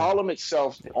 Harlem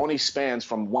itself only spans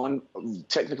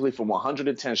technically from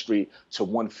 110th Street to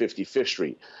 155th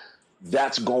Street.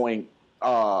 That's going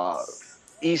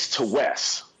east to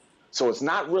west. So it's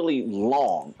not really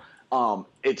long.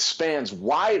 It spans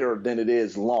wider than it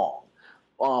is long.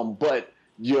 But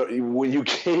when you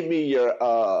gave me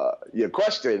your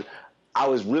question, I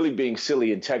was really being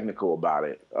silly and technical about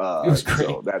it. It was great.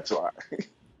 So that's why.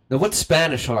 Now, what's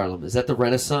Spanish Harlem? Is that the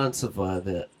Renaissance of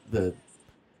the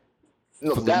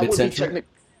No, that would be technically.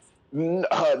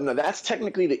 No, that's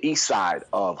technically the east side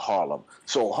of Harlem.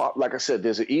 So, like I said,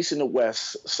 there's an east and a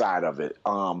west side of it.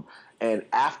 And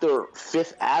after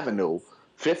Fifth Avenue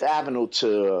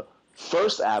to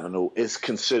First Avenue is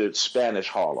considered Spanish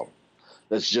Harlem.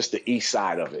 That's just the east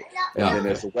side of it. And then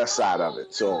there's the west side of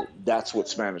it. So that's what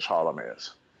Spanish Harlem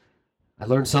is. I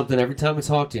learn something every time I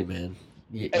talk to you, man.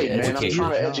 Man, I'm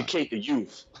trying to educate the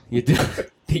youth. You do.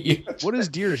 What is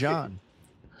Dear John?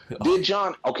 Dear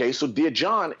John. Okay, so Dear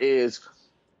John is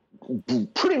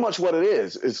pretty much what it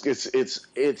is.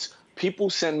 It's people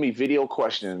send me video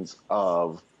questions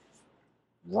of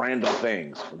random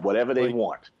things, whatever they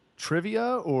want.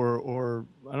 Trivia or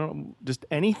I don't know, just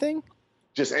anything?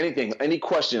 Just anything, any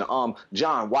question.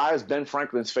 John, why is Ben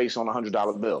Franklin's face on a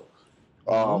 $100 bill?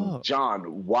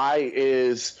 John, why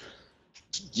is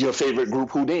your favorite group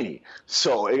Houdini?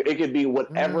 So it could be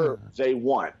whatever they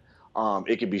want.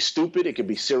 It could be stupid. It could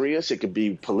be serious. It could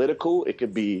be political. It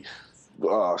could be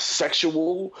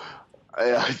sexual.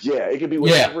 It could be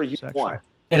whatever you want.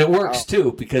 And it works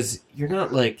too, because you're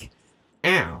not like,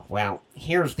 oh, well,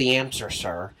 here's the answer,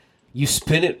 sir. You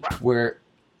spin it where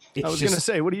it's I was going to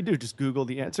say, what do you do? Just Google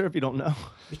the answer if you don't know?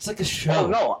 It's like a show. Oh,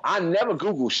 no, I never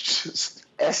Google SHIT.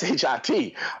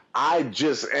 I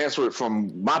just answer it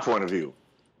from my point of view.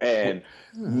 And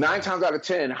 9 times out of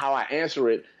 10, how I answer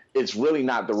it, it's really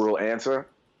not the real answer.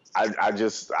 I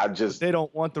just. They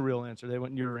don't want the real answer. They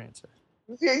want your answer.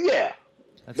 Yeah.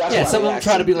 Some of them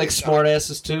try to be like smart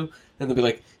asses too, and they'll be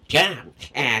like, John,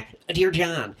 Dear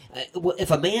John,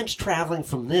 if a man's traveling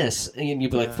from this, and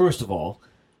you'd be like, first of all,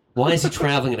 why is he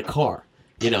traveling in a car?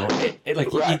 You know,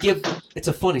 it's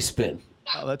a funny spin.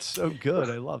 Oh, that's so good.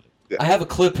 I love it. I have a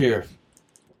clip here,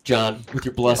 John, with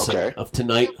your blessing, of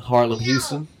Tonight, Harlem,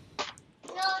 Houston.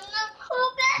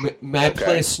 May I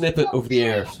play a snippet over the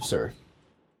air, sir?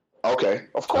 Okay,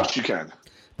 of course you can.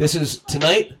 This is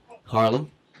Tonight,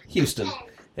 Harlem, Houston.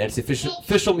 And it's the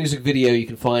official music video you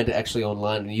can find actually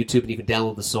online on YouTube, and you can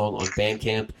download the song on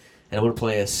Bandcamp. And I want to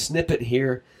play a snippet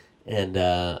here and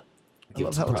give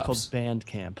it some props. It's called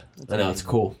Bandcamp. I know, it's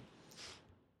cool.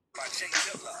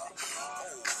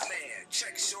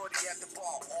 Check shorty at the bar,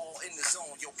 all in the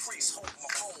zone. Your priest hold my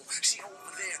phone. She over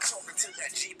there talking to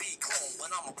that GB clone.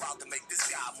 When I'm about to make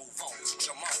this guy move on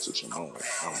to Jamon.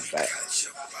 I'm back. Got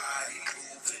your body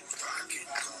moving, rocking,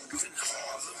 moving,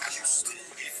 Harlem, Houston.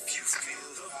 If you feel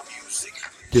the music.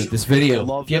 Dude, this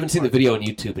video, if you haven't seen the video on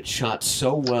YouTube, it's shot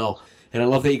so well. And I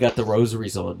love that you got the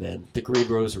rosaries on, man. The green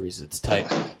rosaries. It's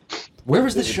tight. Where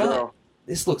was this shot? Girl.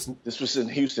 This was in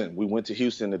Houston. We went to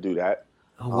Houston to do that.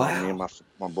 Oh, wow. Me and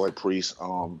my boy Priest,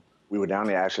 we were down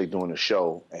there actually doing a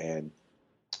show, and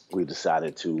we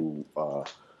decided to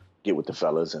get with the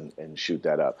fellas and shoot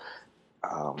that up.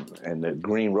 And the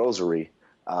green rosary,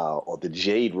 or the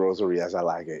jade rosary as I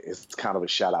like it, is kind of a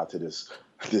shout out to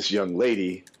this young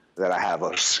lady that I have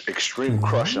an extreme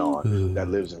crush on that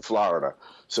lives in Florida.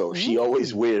 So she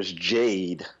always wears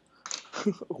jade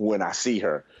when I see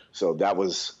her. So that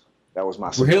was That was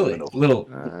my Really? subliminal. Little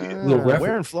reference.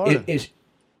 Where in Florida?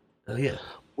 Oh, yeah.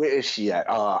 Where is she at?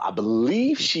 I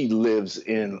believe she lives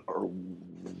in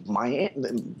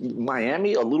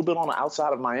Miami, a little bit on the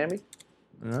outside of Miami.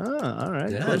 Oh, all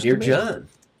right. Yeah, Close near to me. John.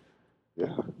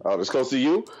 Yeah. Oh, it's close to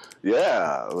you?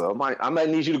 Yeah. Well, I might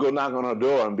need you to go knock on her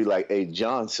door and be like, hey,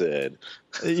 John said.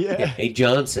 Yeah. Hey,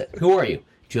 John said. Who are you?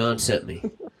 John sent me.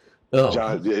 Oh.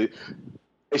 John, and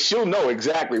she'll know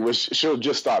exactly. She'll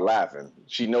just start laughing.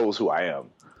 She knows who I am.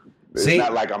 It's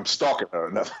not like I'm stalking her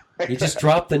or nothing. You just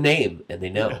drop the name and they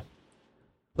know.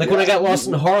 Like when I got lost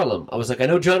in Harlem, I was like, I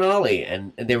know John Ollie,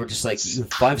 and they were just like, you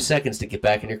have 5 seconds to get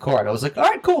back in your car, and I was like, all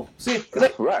right, cool, see you. Good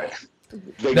night. Right.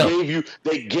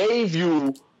 They gave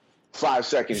you 5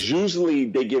 seconds. Usually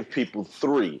they give people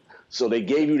 3, so they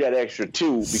gave you that extra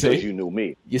 2 because you knew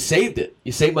me. You saved it.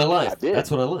 You saved my life. I did. That's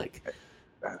what I like.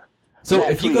 So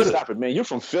man, if you go to stop it, man, you're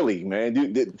from Philly,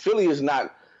 man. Philly is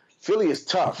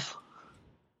tough.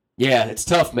 Yeah, it's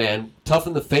tough, man. Tough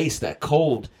in the face. That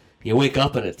cold. You wake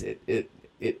up and it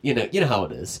you know how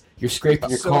it is. You're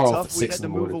scraping your car off at 6 in the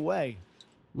morning. We had to move away.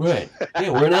 Right. Yeah,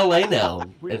 we're in LA now,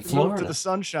 in Florida. Moved to the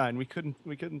sunshine. We couldn't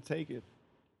take it.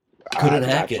 Couldn't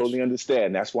hack I it. totally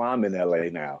understand. That's why I'm in LA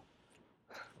now.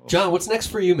 John, what's next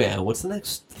for you, man? What's the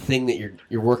next thing that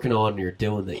you're working on, you're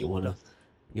doing that you want to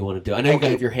do? I know you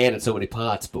got your hand in so many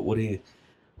pots, but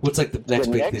what's like the next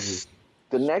big thing?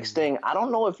 The next thing, I don't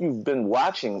know if you've been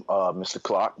watching, Mr.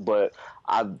 Clark, but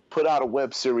I put out a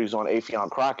web series on Affion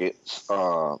Crockett's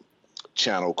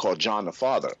channel called John the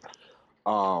Father.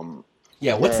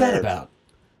 Yeah, what's that about?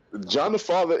 John the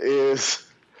Father is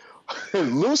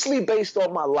loosely based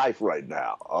on my life right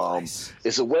now. Nice.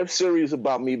 It's a web series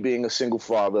about me being a single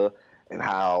father and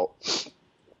how.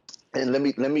 And let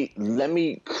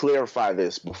me clarify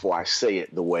this before I say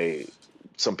it the way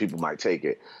some people might take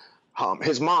it.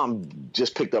 His mom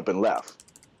just picked up and left,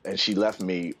 and she left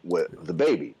me with the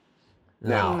baby.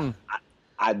 Now,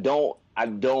 I don't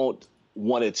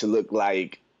want it to look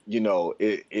like,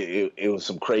 it was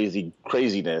some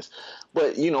craziness,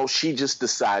 but she just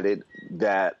decided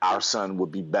that our son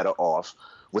would be better off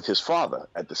with his father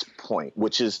at this point,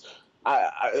 which is,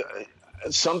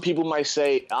 some people might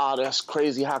say, "Oh, that's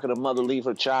crazy. How could a mother leave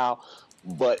her child?"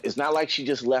 But it's not like she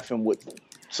just left him with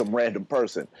some random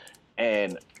person.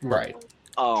 And right.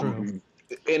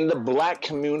 In the black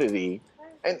community,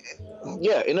 a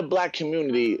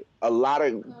lot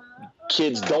of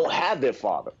kids don't have their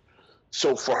father.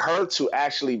 So for her to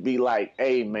actually be like,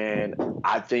 hey, man,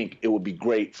 I think it would be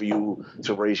great for you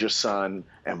to raise your son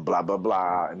and blah, blah,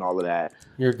 blah, and all of that.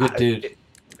 You're a good dude.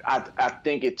 I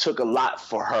think it took a lot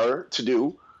for her to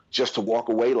do, just to walk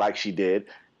away like she did,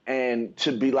 and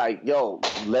to be like, yo,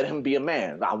 let him be a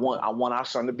man. I want our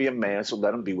son to be a man, so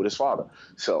let him be with his father.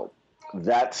 So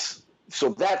that's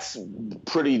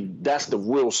the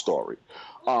real story.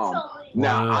 Now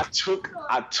I took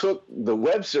the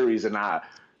web series and I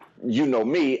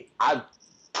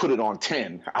put it on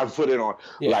 10. I put it on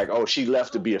like, oh, she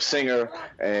left to be a singer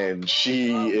and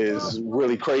she is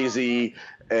really crazy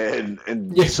and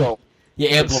so you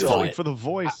amplify it for the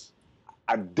voice.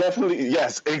 I definitely,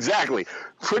 yes, exactly.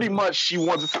 Pretty much she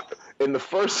wants in the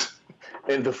first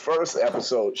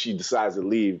episode, she decides to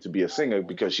leave to be a singer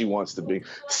because she wants to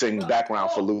sing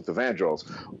background for Luther Vandross.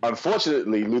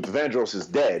 Unfortunately, Luther Vandross is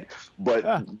dead,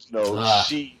 but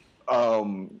she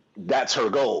that's her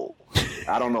goal.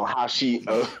 I don't know how she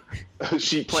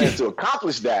plans to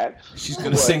accomplish that. She's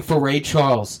going to sing for Ray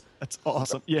Charles. That's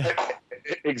awesome. Yeah.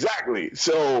 Exactly.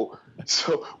 So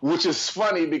which is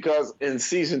funny because in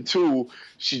season 2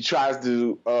 she tries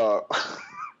to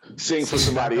sing for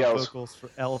somebody else. Vocals for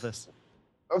Elvis.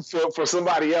 For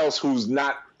somebody else who's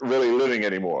not really living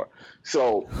anymore.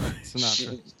 So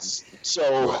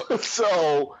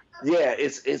yeah,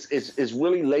 it's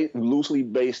really loosely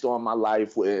based on my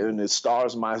life, and it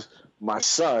stars my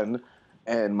son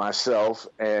and myself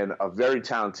and a very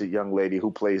talented young lady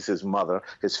who plays his mother,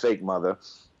 his fake mother,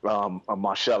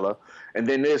 Marcella, and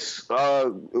then there's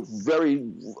bunch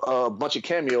of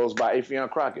cameos by Affion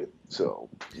Crockett. So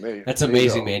that's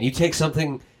amazing, man. You take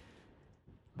something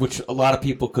which a lot of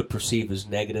people could perceive as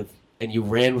negative, and you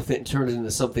ran with it and turned it into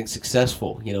something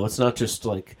successful. It's not just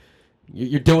like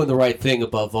you're doing the right thing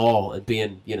above all and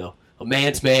being, a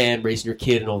man's man, raising your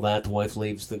kid and all that. The wife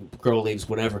leaves, the girl leaves,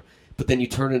 whatever. But then you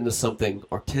turn it into something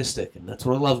artistic, and that's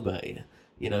what I love about you.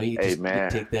 You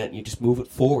take that and you just move it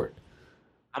forward.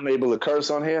 I'm able to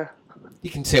curse on here? You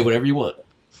can say whatever you want.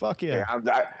 Fuck yeah.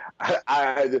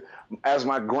 I as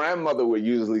my grandmother would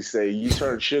usually say, you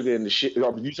turn sugar into shit.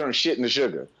 You turn shit into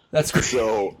sugar. That's great.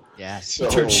 So Yes. So, You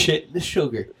turn shit into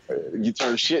sugar. You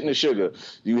turn shit into sugar.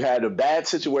 You had a bad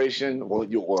situation, or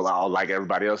like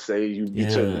everybody else say, you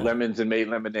took lemons and made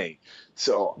lemonade.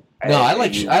 So No, I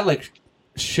like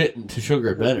shit into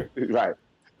sugar better. Right.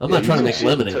 I'm not trying to make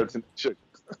lemonade. Sugar.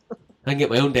 I can get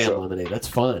my own damn lemonade. That's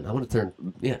fine. I want to turn.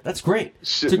 Yeah, that's great.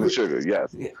 Shit into sugar.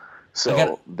 Yes. Yeah.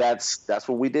 So that's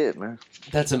what we did, man.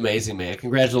 That's amazing, man.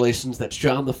 Congratulations. That's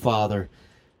John the father.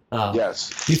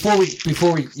 Yes.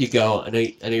 Before you go, I know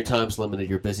your time's limited.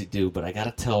 You're a busy dude, but I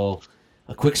gotta tell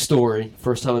a quick story.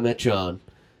 First time I met John,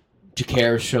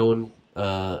 Jacare's showing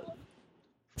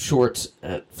shorts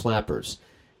at Flappers,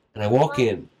 and I walk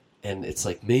in, and it's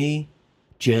like me,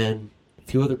 Jen, a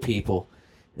few other people,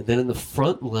 and then in the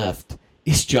front left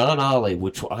is John Ollie,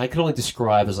 which I can only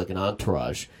describe as like an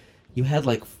entourage. You had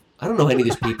like, I don't know who any of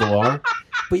these people are,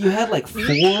 but you had like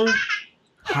 4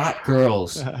 hot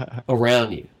girls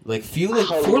around you, like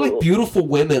four like beautiful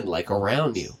women like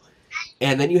around you,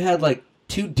 and then you had like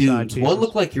 2 dudes. One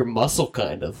looked like your muscle,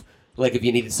 kind of like if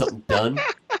you needed something done.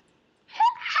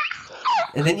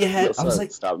 And then you had, I was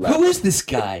like, who is this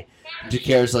guy? And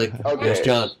Jacare's like, it's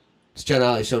John. It's John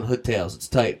Ollie showing hood tails. It's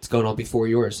tight. It's going on before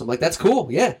yours. I'm like, that's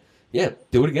cool. Yeah,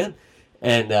 do it again.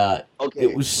 And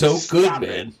it was so good,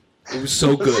 man. It was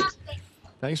so good.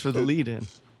 Thanks for the lead in.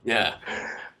 Yeah.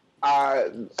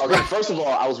 Okay, first of all,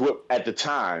 I was with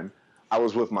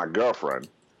my girlfriend.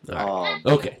 Right.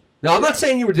 Okay. Now, I'm not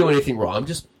saying you were doing anything wrong. I'm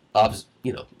just,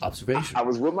 observation. I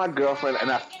was with my girlfriend,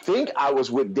 and I think I was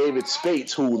with David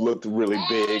Spates, who looked really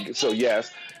big. So,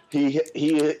 yes, he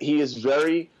is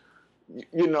very,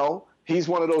 he's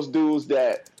one of those dudes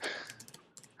that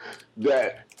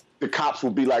the cops will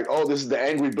be like, oh, this is the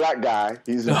angry black guy.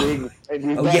 He's a big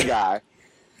angry black guy.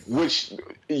 Which,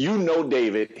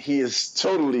 David, he is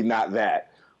totally not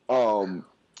that.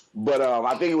 But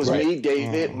I think it was me,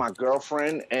 David, my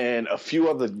girlfriend, and a few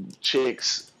other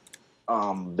chicks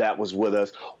that was with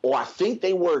us. Or I think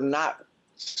they were not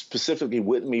specifically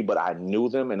with me, but I knew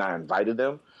them and I invited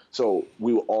them. So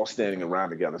we were all standing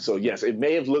around together. So, yes, it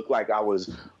may have looked like I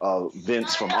was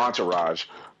Vince from Entourage.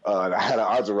 I had an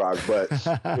entourage, but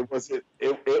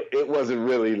it wasn't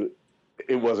really...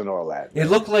 It wasn't all that. It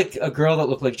looked like a girl that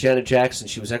looked like Janet Jackson.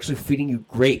 She was actually feeding you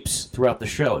grapes throughout the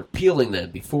show and peeling them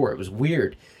before. It was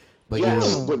weird. But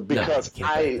but because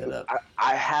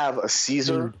I have a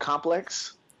Caesar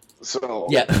complex, so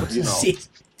we got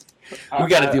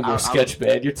to do more sketch,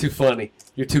 man. You're too funny.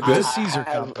 You're too good. Caesar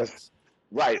complex.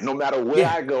 Right. No matter where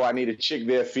I go, I need a chick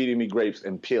there feeding me grapes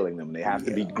and peeling them. They have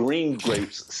to be green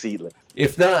grapes, seedlings.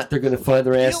 If not, they're going to find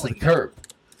their ass to the curb.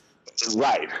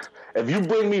 Right. If you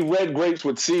bring me red grapes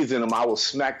with seeds in them, I will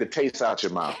smack the taste out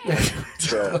your mouth.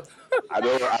 So I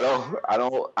don't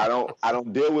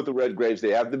deal with the red grapes. They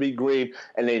have to be green,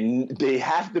 and they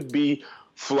have to be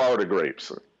Florida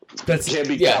grapes. That's can't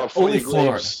be California only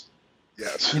Florida. Grapes.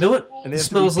 Yes. You know what? It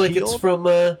smells like it's from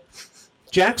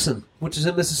Jackson, which is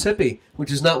in Mississippi,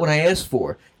 which is not what I asked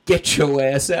for. Get your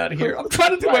ass out of here! I'm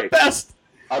trying to do my best.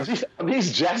 Are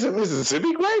these Jackson,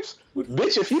 Mississippi grapes?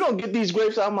 Bitch, if you don't get these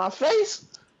grapes out of my face.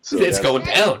 So it's going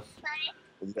down.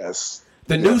 Yes.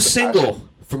 The new single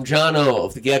from John O.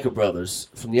 of the Gecko Brothers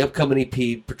from the upcoming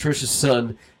EP, Patricia's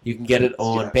Son. You can get it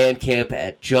on Bandcamp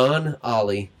at John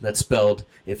Ollie. That's spelled,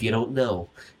 if you don't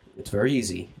know, it's very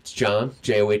easy. It's John,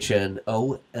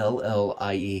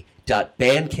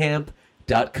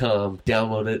 JohnOllie.bandcamp.com.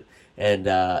 Download it, and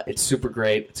it's super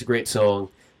great. It's a great song,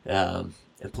 and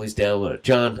please download it.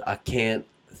 John, I can't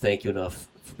thank you enough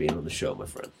for being on the show, my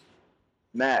friend.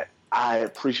 Matt, I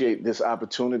appreciate this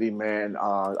opportunity, man.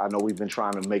 I know we've been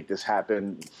trying to make this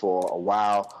happen for a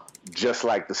while, just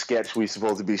like the sketch we're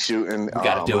supposed to be shooting. We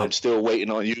gotta do it. I'm still waiting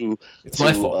on you. It's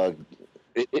my fault.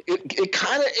 It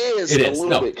kind of is. It is.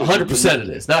 No, 100% it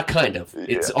is. Not kind of.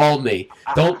 It's all me.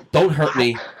 Don't hurt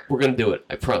me. We're going to do it.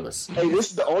 I promise. Hey, this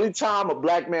is the only time a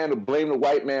black man will blame the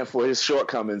white man for his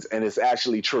shortcomings, and it's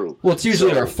actually true. Well, it's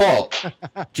usually our fault,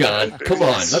 John. Come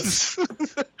on.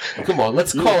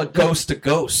 Let's call it ghost to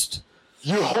ghost.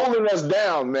 You're holding us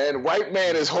down, man. White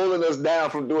man is holding us down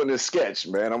from doing this sketch,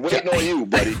 man. I'm waiting on you,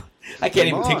 buddy. I can't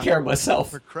even take care of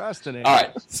myself. Procrastinating. All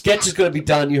right. Sketch is going to be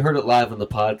done. You heard it live on the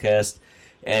podcast.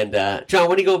 And, John,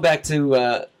 when are you going back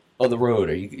to on the road?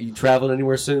 Are you traveling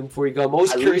anywhere soon before you go? I'm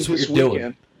always curious what you're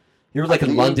doing. You're like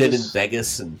in London and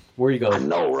Vegas, and where are you going? I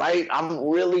know, right? I'm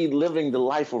really living the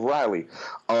life of Riley.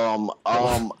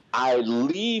 I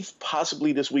leave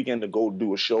possibly this weekend to go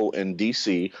do a show in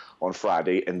D.C. on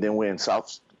Friday, and then we're in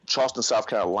Charleston, South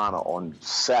Carolina on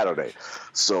Saturday.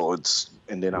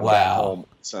 And then I'm back home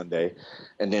Sunday,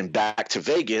 and then back to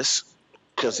Vegas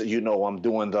because I'm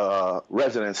doing the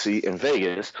residency in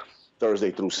Vegas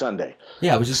Thursday through Sunday.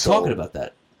 Yeah, I was just talking about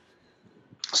that.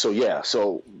 So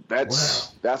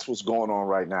that's what's going on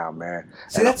right now, man.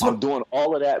 See, and I'm doing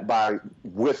all of that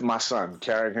with my son,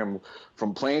 carrying him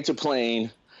from plane to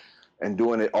plane and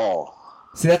doing it all.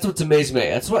 See, that's what's amazing,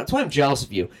 man. That's why I'm jealous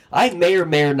of you. I may or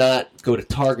may not go to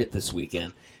Target this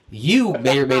weekend. You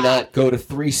may or may not go to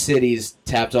 3 cities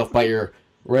tapped off by your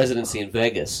residency in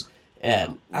Vegas.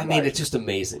 And, I mean, it's just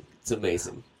amazing. It's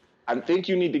amazing. I think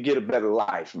you need to get a better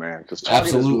life, man, because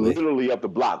Target is literally up the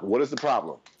block. What is the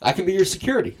problem? I can be your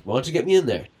security. Why don't you get me in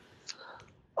there?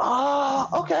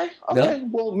 Okay. No?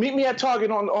 Well, meet me at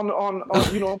Target on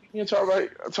meet me at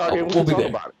Target. We'll be there.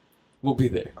 About it. We'll be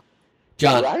there.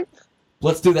 John, right?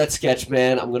 Let's do that sketch,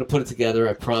 man. I'm going to put it together.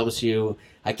 I promise you.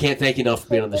 I can't thank you enough for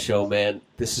being on the show, man.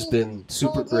 This has been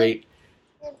super great.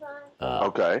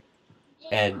 Okay.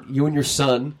 And you and your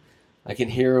son, I can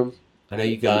hear him. I know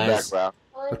you guys are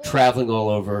traveling all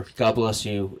over. God bless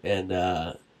you. And,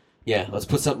 let's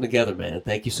put something together, man.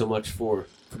 Thank you so much for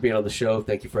being on the show.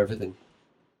 Thank you for everything.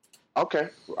 Okay.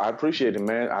 I appreciate it,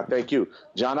 man. I thank you.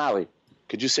 John Ollie,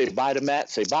 could you say bye to Matt?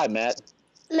 Say bye, Matt.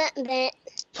 Matt.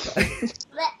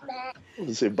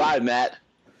 Say bye, Matt.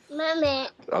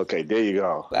 Matt. Okay, there you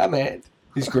go. Bye, Matt.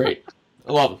 He's great.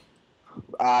 I love him.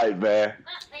 All right, man.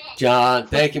 John,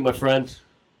 thank you, my friend.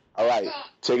 All right.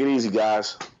 Take it easy,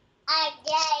 guys.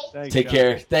 Take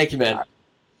care. Thank you, man.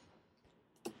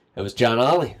 That was John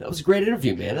Ollie. That was a great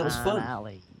interview, man. That was fun.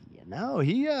 Ollie. No,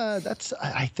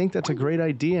 I think that's a great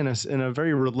idea and a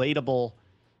very relatable,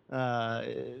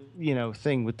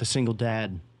 thing with the single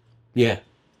dad. Yeah.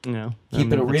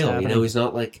 Keeping it real. He's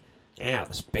not like,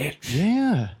 this bitch.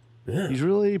 Yeah. He's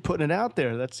really putting it out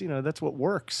there. That's what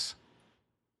works.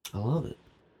 I love it.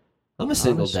 I'm a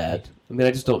single dad. I mean,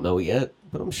 I just don't know it yet,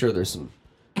 but I'm sure there's some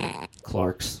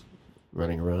Clarks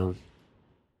running around.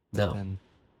 No.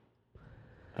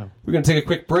 We're going to take a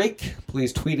quick break.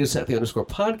 Please tweet us at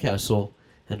 @the_Podcastle,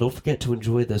 and don't forget to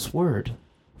enjoy this word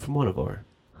from one of our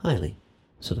highly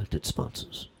selected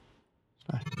sponsors.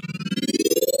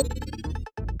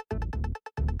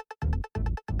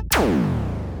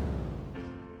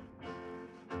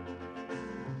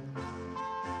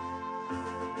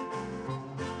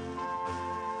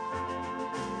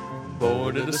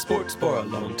 Born in a sports bar a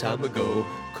long time ago,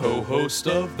 co-host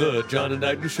of the John and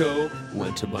Agnew Show.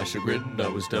 When to my chagrin I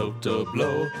was dealt a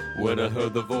blow when I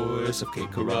heard the voice of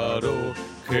Kate Corrado.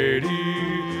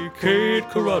 Kate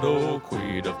Corrado,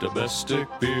 queen of domestic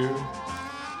beer.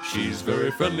 She's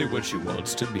very friendly when she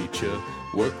wants to meet ya.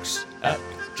 Works at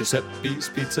Giuseppe's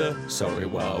Pizza, sorry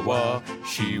wah,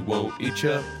 she won't eat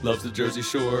ya. Loves the Jersey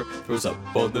Shore, throws up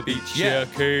on the beach. Yeah,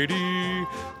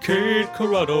 Kate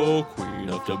Corrado, queen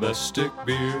of domestic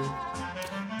beer.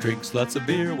 Drinks lots of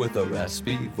beer with a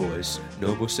raspy voice.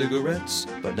 No more cigarettes,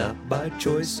 but not by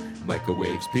choice.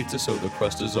 Microwaves pizza so the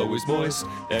crust is always moist.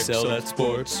 Excel at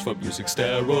sports from using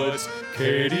steroids.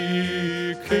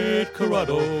 Kate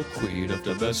Corrado, queen of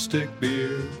domestic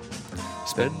beer.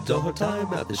 Spent all her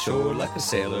time at the shore like a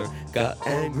sailor. Got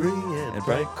angry and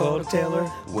Frank called a tailor.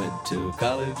 Went to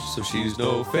college, so she's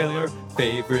no failure.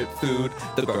 Favorite food,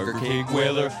 the Burger King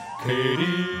Whaler.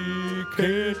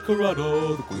 Kate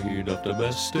Corrado, the queen of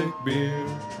domestic beer.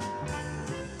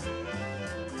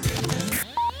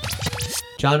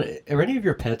 John, are any of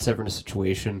your pets ever in a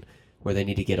situation where they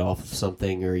need to get off of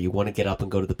something, or you want to get up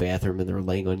and go to the bathroom and they're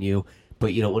laying on you,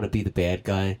 but you don't want to be the bad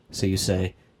guy, so you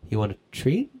say, "You want a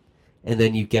treat?" And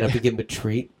then you get up and give him a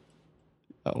treat?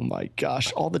 Oh my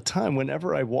gosh, all the time.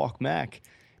 Whenever I walk Mac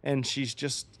and she's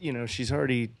just, she's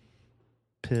already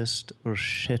pissed or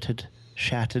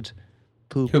shattered,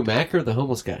 pooped. Who, Mac or the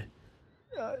homeless guy?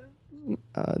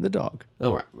 The dog.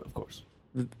 Oh, right, of course.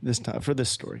 This time, for this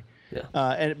story. Yeah.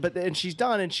 And she's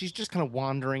done, and she's just kind of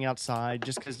wandering outside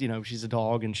just because, she's a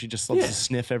dog and she just loves to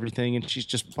sniff everything, and she's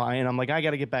just buying. I'm like, I got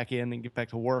to get back in and get back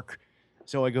to work.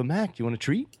 So I go, Mac, do you want a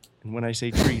treat? And when I say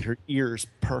treat, her ears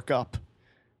perk up.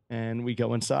 And we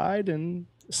go inside, and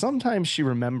sometimes she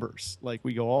remembers. Like,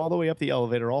 we go all the way up the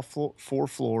elevator, all 4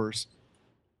 floors.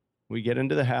 We get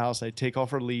into the house. I take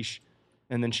off her leash,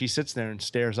 and then she sits there and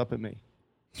stares up at me.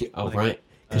 Oh, like, right.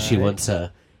 Because she wants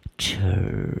a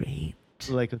treat.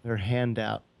 Like with her hand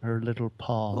out, her little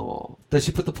paw. Oh. Does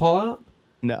she put the paw out?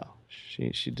 No,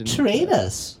 she didn't. Treat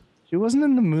us. She wasn't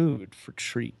in the mood for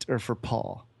treat or for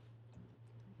paw.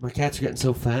 My cats are getting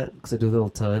so fat because I do it all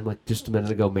the time. Like just a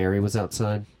minute ago, Mary was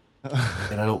outside,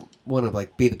 and I don't want to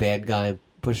be the bad guy and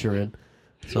push her in.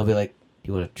 So I'll be like, "Do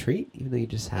you want a treat?" Even though you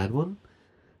just had one.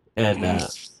 And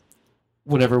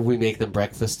whenever we make them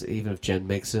breakfast, even if Jen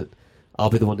makes it, I'll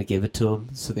be the one to give it to them,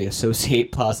 so they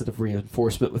associate positive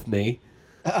reinforcement with me.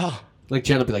 Oh. Like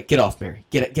Jen will be like, "Get off, Mary.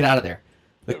 Get out of there."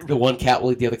 Like the one cat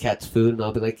will eat the other cat's food, and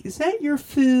I'll be like, "Is that your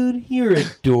food? You're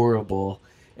adorable."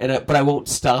 But I won't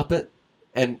stop it.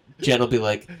 And Jen will be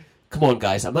like, "Come on,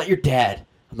 guys. I'm not your dad.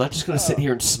 I'm not just going to sit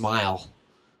here and smile."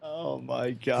 Oh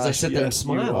my gosh! Because I sit there and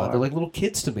smile. They're like little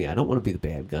kids to me. I don't want to be the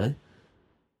bad guy.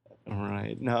 All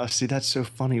right. No, see, that's so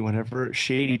funny. Whenever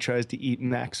Shady tries to eat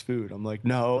Mac's food, I'm like,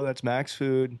 no, that's Mac's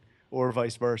food, or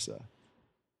vice versa.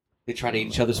 They try to eat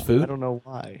each other's food? I don't know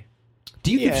why.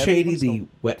 Do you give Shady the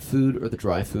wet food or the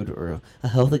dry food, or a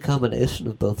healthy combination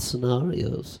of both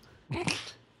scenarios?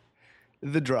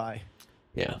 The dry.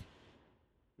 Yeah.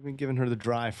 I've been giving her the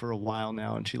dry for a while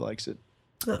now, and she likes it.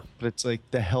 Oh. But it's like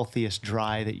the healthiest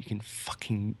dry that you can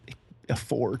fucking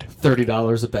afford.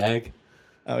 $30 a bag?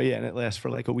 Oh, yeah, and it lasts for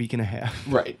like a week and a half.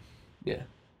 Right. Yeah.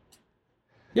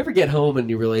 You ever get home and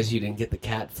you realize you didn't get the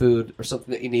cat food or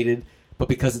something that you needed, but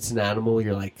because it's an animal,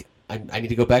 you're like, I need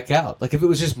to go back out. Like, if it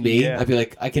was just me, I'd be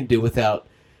like, I can do without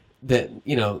that,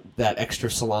 that extra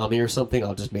salami or something.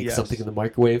 I'll just make something in the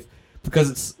microwave.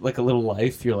 Because it's like a little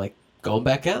life, you're like, going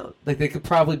back out. Like, they could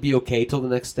probably be okay till the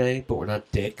next day, but we're not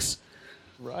dicks.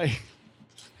 Right.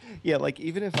 Yeah, like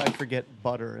even if I forget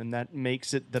butter and that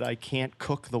makes it that I can't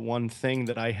cook the one thing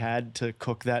that I had to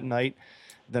cook that night,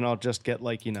 then I'll just get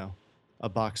like, a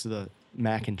box of the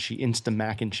mac and cheese, instant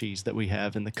mac and cheese that we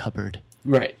have in the cupboard.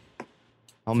 Right.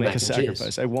 I'll make a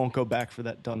sacrifice. I won't go back for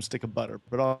that dumb stick of butter,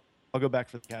 but I'll go back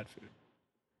for the cat food.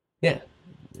 Yeah.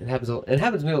 It happens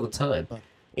to me all the time.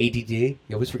 ADD, you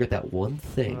always forget that one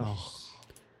thing. Oh.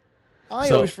 I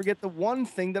always forget the one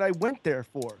thing that I went there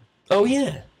for. Oh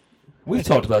yeah. We've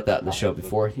talked about that in the show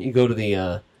before. You go to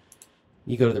the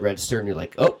register and you're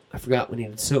like, "Oh, I forgot we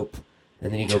needed soap,"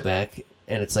 and then you go back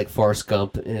and it's like Forrest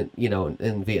Gump,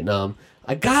 in Vietnam.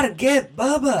 I gotta get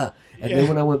Bubba, and then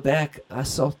when I went back, I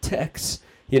saw Tex,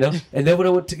 and then when I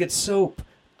went to get soap,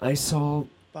 I saw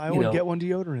buy one get one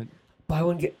deodorant. Buy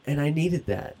one get, and I needed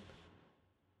that.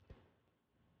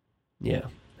 Yeah,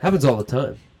 happens all the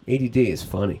time. ADD is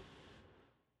funny.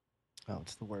 Oh,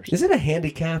 it's the worst. Is it a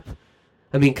handicap?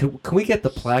 I mean, can we get the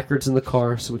placards in the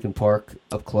car so we can park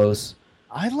up close?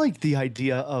 I like the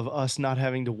idea of us not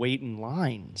having to wait in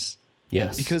lines.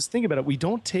 Yes. Because think about it. We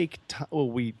don't take time.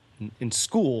 Well, in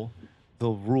school, the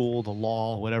rule, the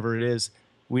law, whatever it is,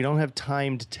 we don't have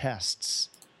timed tests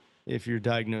if you're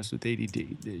diagnosed with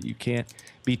ADD. You can't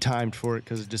be timed for it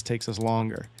because it just takes us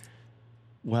longer.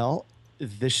 Well,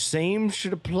 the same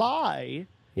should apply.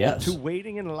 Yes. To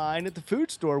waiting in line at the food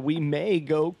store. We may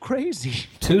go crazy.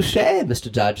 Touche,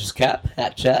 Mr. Dodger's cap,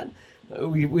 hat chat.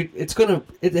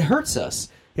 It hurts us.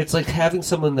 It's like having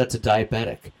someone that's a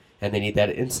diabetic and they need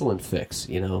that insulin fix.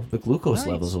 The glucose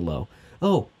levels are low.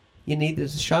 Oh, you need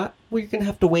this shot? Well, you're going to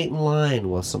have to wait in line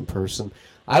while some person.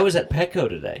 I was at Petco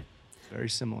today. Very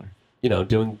similar.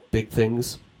 Doing big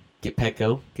things. Get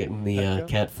Petco, getting the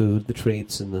cat food, the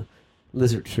treats, and the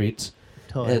lizard treats.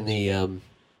 And the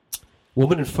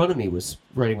woman in front of me was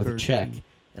writing with a check,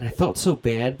 and I felt so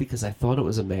bad because I thought it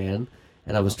was a man,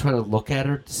 and I was trying to look at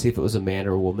her to see if it was a man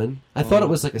or a woman. I thought it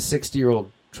was like a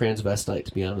 60-year-old transvestite,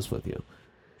 to be honest with you.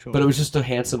 Sure. But it was just a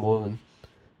handsome woman,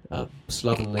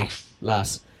 slovenly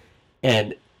lass.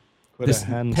 And this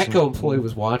Petco employee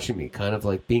was watching me, kind of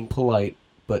like being polite,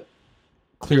 but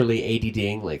clearly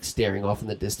ADDing, like staring off in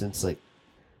the distance, like,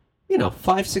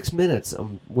 5-6 minutes.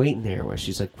 I'm waiting there while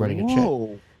she's like writing a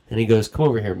check. And he goes, "Come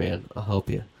over here, man. I'll help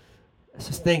you." I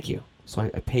says, "Thank you." So I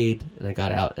paid, and I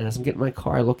got out. And as I'm getting in my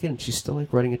car, I look in, and she's still,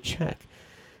 like, writing a check.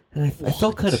 And I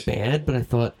felt kind of bad, but I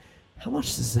thought, how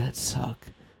much does that suck?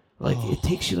 Like, it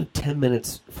takes you, like, 10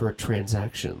 minutes for a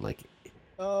transaction. Like,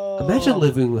 imagine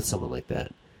living with someone like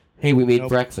that. Hey, we made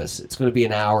breakfast. It's going to be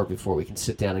an hour before we can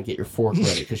sit down and get your fork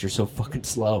ready because you're so fucking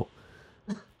slow.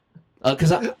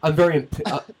 Because I'm very...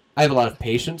 I have a lot of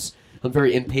patience. I'm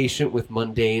very impatient with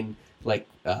mundane... like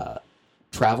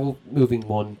travel, moving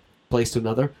one place to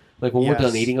another. Like when we're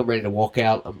done eating, I'm ready to walk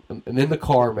out. I'm in the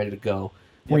car, I'm ready to go.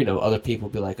 Or other people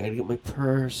will be like, "I gotta get my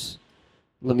purse.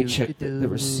 Let me check the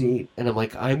receipt." And I'm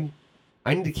like, I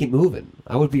need to keep moving.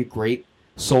 I would be a great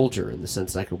soldier in the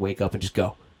sense that I could wake up and just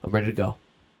go. I'm ready to go.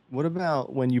 What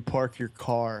about when you park your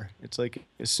car? It's like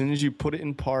as soon as you put it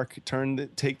in park,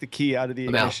 take the key out of the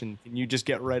ignition, and you just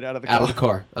get right out of the car. Out of the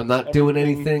car. I'm not doing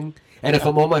anything. And if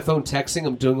I'm on my phone texting,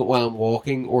 I'm doing it while I'm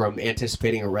walking, or I'm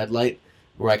anticipating a red light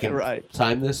where I can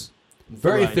time this. I'm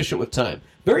very efficient with time.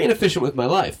 Very inefficient with my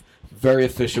life. Very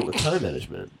efficient with time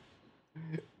management.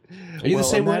 Are you the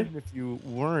same way? Imagine if you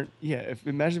weren't.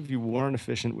 Imagine if you weren't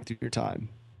efficient with your time.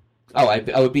 Oh,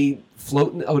 I would be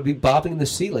floating. I would be bobbing in the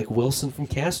sea like Wilson from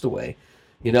Castaway.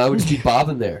 I would just be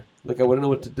bobbing there. Like I wouldn't know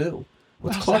what to do.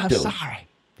 What's Clark doing? Sorry.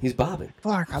 He's bobbing.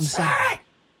 Clark, I'm sorry.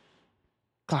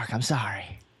 Clark, I'm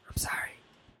sorry. I'm sorry.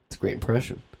 It's a great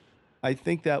impression. I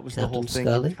think that was the whole thing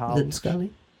Scully? in college.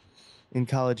 Scully? In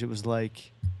college, it was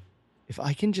like, if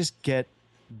I can just get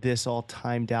this all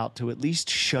timed out to at least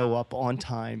show up on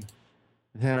time,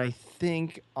 then I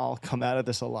think I'll come out of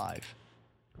this alive.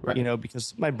 Right. You know,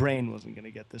 because my brain wasn't going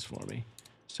to get this for me.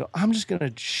 So I'm just going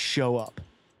to show up.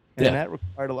 And Yeah. that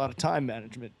required a lot of time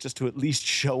management just to at least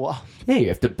show up. Yeah, you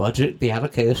have to budget the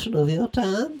allocation of your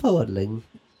time, Portling.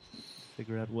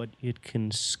 Figure out what it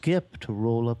can skip to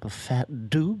roll up a fat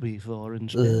doobie for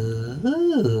instead.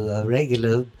 Ooh, a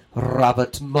regular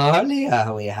Robert Marley,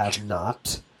 we have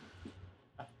not.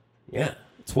 Yeah,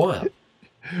 it's wild.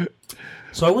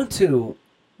 So I went to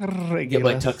get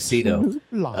my tuxedo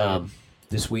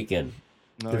this weekend.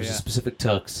 Oh, There's yeah. a specific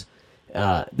tux.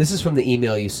 This is from the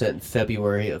email you sent in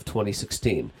February of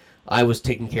 2016. I was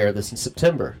taking care of this in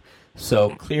September. So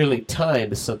clearly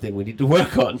time is something we need to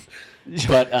work on.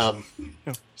 But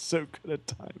So good at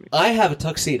timing. I have a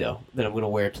tuxedo that I'm going to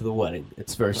wear to the wedding.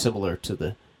 It's very similar to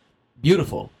the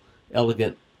beautiful,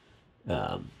 elegant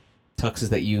tuxes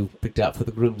that you picked out for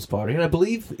the groom's party. And I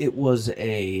believe it was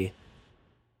it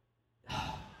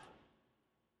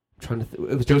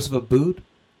was Joseph Abood.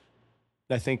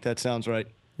 I think that sounds right.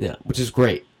 Yeah, which is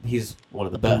great. He's one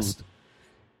of the best.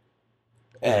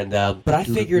 And but I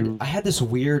figured I had this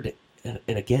weird, and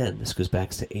again, this goes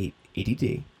back to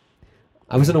ADD.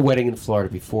 I was in a wedding in Florida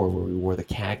before where we wore the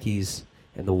khakis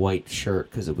and the white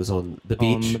shirt because it was on the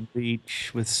beach. On the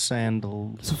beach with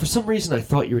sandals. So for some reason, I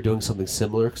thought you were doing something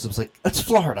similar because I was like, "It's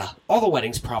Florida. All the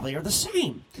weddings probably are the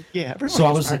same." Yeah. So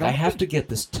I was like, I have to get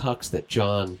this tux that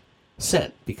John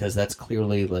sent because that's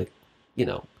clearly like, you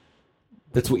know,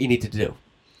 that's what you need to do.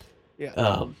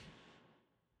 Yeah.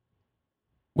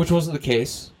 Which wasn't the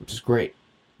case, which is great,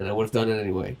 and I would have done it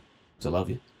anyway because I love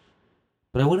you.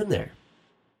 But I went in there,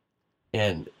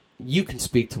 and you can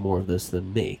speak to more of this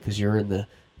than me because you're in the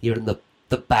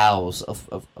bowels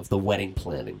of the wedding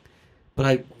planning. But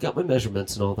I got my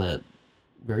measurements and all that.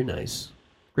 Very nice,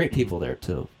 great people there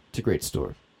too. It's a great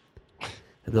store,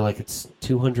 and they're like, it's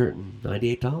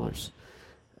 $298,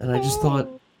 and I just thought,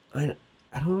 I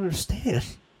don't understand.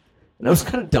 And I was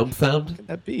kind of dumbfounded. Could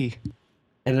that be?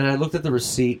 And then I looked at the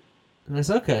receipt, and I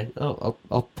said, "Okay,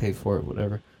 I'll pay for it,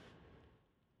 whatever."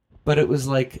 But it was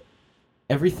like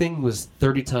everything was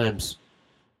 30 times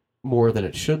more than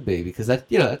it should be because that's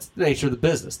the nature of the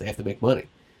business. They have to make money.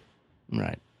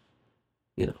 Right.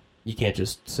 You know, you can't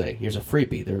just say, "Here's a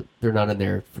freebie." They're not in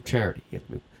there for charity. You have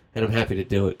to and I'm happy to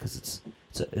do it because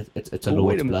it's a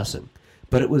Lord's blessing.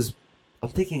 But I'm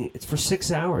thinking it's for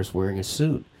 6 hours wearing a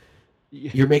suit.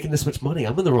 You're making this much money.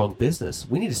 I'm in the wrong business.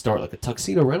 We need to start like a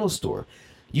tuxedo rental store.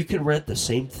 You can rent the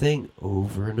same thing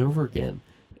over and over again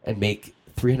and make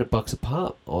 $300 a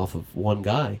pop off of one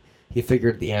guy. He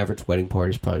figured the average wedding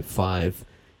party is probably $5.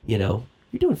 You know,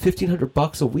 you're doing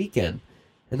 $1,500 a weekend,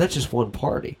 and that's just one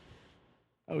party.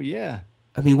 Oh yeah.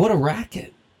 I mean, what a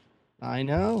racket! I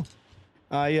know.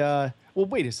 Well,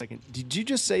 wait a second. Did you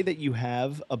just say that you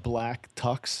have a black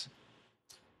tux?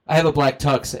 I have a black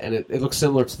tux, and it looks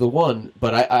similar to the one,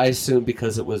 but I assume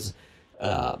because it was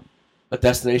a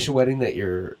destination wedding that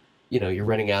you're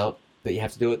renting out, that you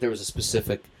have to do it. There was a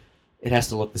specific, it has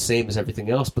to look the same as everything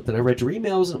else. But then I read your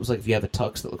emails, and it was like, if you have a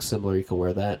tux that looks similar, you can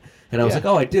wear that. And I was like,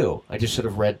 oh, I do. I just should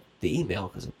have read the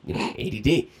email because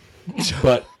ADD.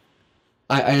 But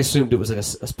I assumed it was like a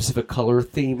specific color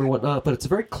theme or whatnot. But it's a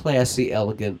very classy,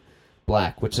 elegant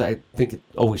black, which I think it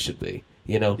always should be.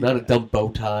 Not a dumb bow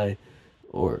tie.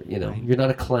 Or, you're not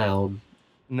a clown.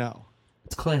 No.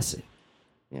 It's classy.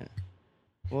 Yeah.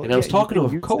 Well, and I was talking to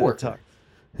a use coworker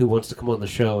who wants to come on the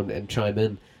show and chime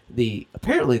in.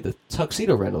 Apparently the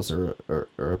tuxedo rentals are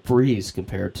a breeze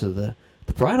compared to the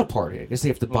bridal party. I guess they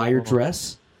have to buy your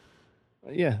dress.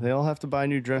 Yeah, they all have to buy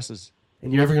new dresses.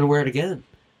 And you're never going to wear it again.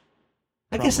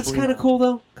 I guess it's kind of cool,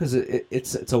 though, because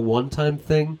it's a one-time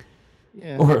thing.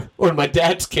 Yeah. Or in my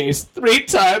dad's case, 3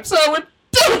 times. I would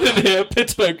do it in here,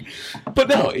 Pittsburgh. But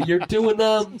no, you're doing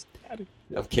I'm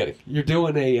kidding. You're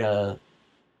doing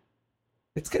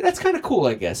that's kind of cool,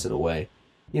 I guess, in a way.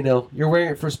 You're wearing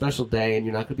it for a special day, and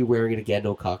you're not going to be wearing it again to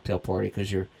a cocktail party because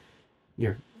you're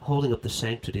holding up the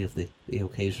sanctity of the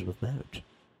occasion of marriage.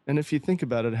 And if you think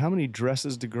about it, how many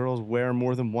dresses do girls wear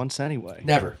more than once anyway?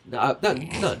 Never.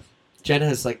 None. Jenna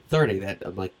has like 30 that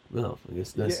I'm like, well, I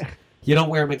guess this. Yeah. You don't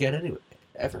wear them again anyway,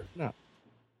 ever. No.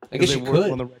 I guess you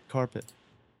could. On the red carpet.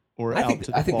 Or I think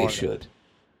they should.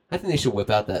 I think they should whip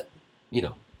out that,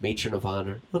 matron of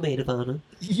honor, a maid of honor.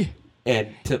 Yeah.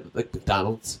 And to like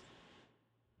McDonald's.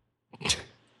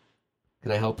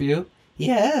 Can I help you?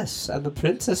 Yes, I'm the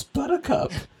Princess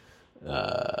Buttercup. I'm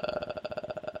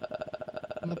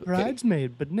a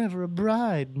bridesmaid, but never a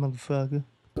bride, motherfucker.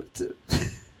 But,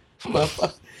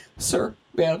 motherfucker. Sir,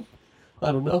 ma'am,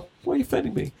 I don't know. Why are you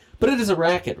offending me? But it is a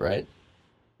racket, right?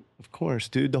 Of course,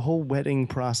 dude. The whole wedding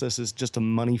process is just a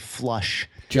money flush.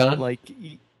 John?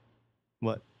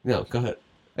 What? No, go ahead.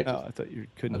 I thought you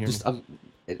couldn't hear me.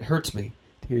 It hurts me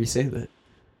to hear you say that.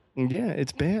 Yeah,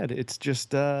 it's bad. It's just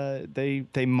they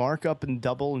mark up and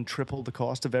double and triple the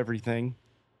cost of everything.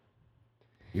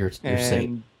 You're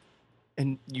saying.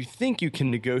 And you think you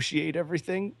can negotiate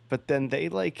everything, but then they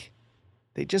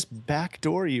just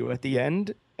backdoor you at the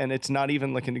end, and it's not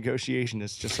even like a negotiation.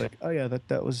 It's just like, oh yeah,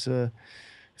 that was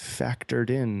factored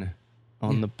in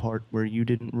on the part where you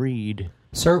didn't read.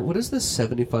 Sir, what is this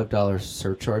 $75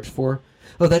 surcharge for?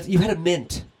 Oh, that you had a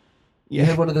mint. You Yeah.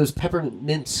 had one of those peppermint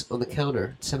mints on the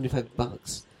counter.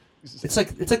 $75. It's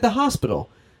like the hospital.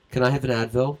 Can I have an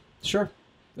Advil? Sure.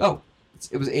 Oh,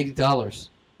 it was $80.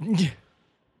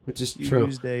 Which is true.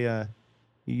 You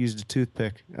used a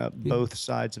toothpick, both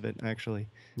sides of it actually.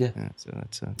 Yeah. So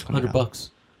that's $100.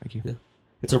 Thank you. Yeah.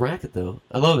 It's a racket though.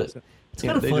 I love it. It's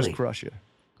kind of they funny. just crush you.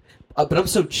 But I'm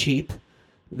so cheap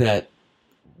that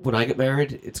when I get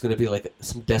married, it's going to be like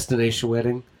some destination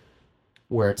wedding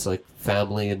where it's like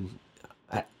family. And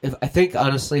I think,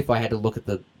 honestly, if I had to look at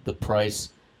the price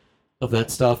of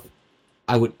that stuff,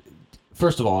 I would,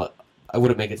 first of all, I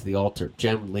wouldn't make it to the altar.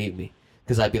 Jen would leave me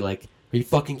because I'd be like, are you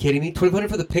fucking kidding me? $2,500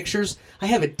 for the pictures? I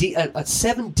have a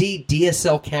 7D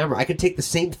DSL camera. I could take the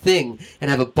same thing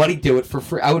and have a buddy do it for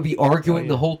free. I would be arguing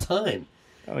the whole time.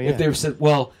 Oh, yeah. If they said,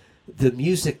 well, the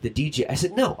music, the DJ. I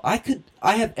said, no, I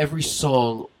have every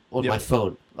song on my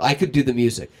phone. I could do the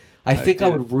music. I think I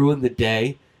would ruin the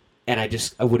day, and I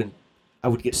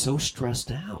would get so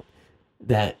stressed out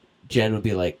that Jen would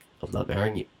be like, I'm not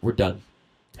marrying you. We're done.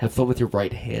 Have fun with your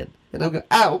right hand. And I'll go,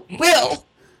 ow, Will!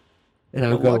 And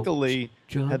I would go, luckily,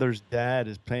 John? Heather's dad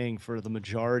is paying for the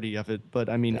majority of it, but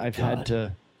I mean, I've had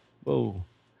to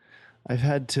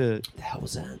the hell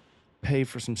was that? pay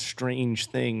for some strange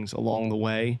things along the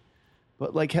way.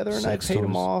 But like Heather and Sex I paid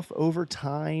them toys. off over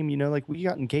time. You know, like we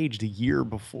got engaged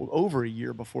over a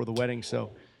year before the wedding.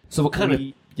 So What kind of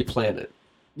you planned it?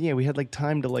 yeah, we had like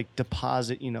time to like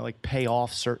deposit, like pay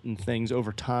off certain things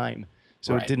over time.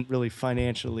 So Right. it didn't really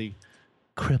financially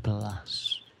cripple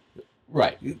us.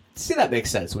 Right. See, that makes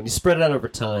sense. When you spread it out over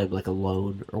time, like a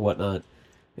loan or whatnot,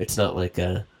 it's not like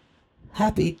a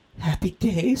happy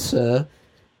days,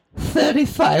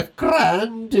 35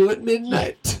 grand due at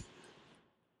midnight.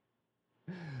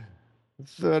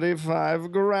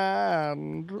 35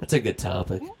 grand. That's a good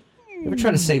topic. You ever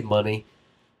try to save money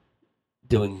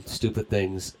doing stupid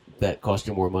things that cost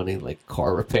you more money, like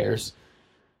car repairs?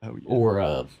 Oh, yeah.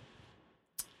 Or,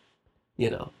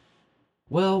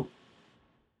 well,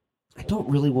 I don't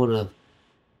really want to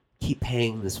keep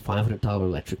paying this $500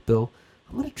 electric bill.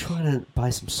 I'm going to try to buy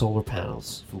some solar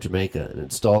panels from Jamaica and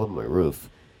install them on my roof.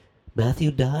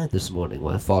 Matthew died this morning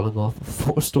while falling off a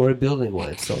 4-story building while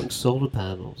installing solar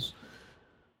panels.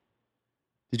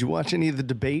 Did you watch any of the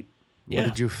debate? Yeah. Or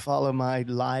did you follow my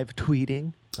live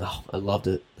tweeting? Oh, I loved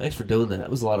it. Thanks for doing that. That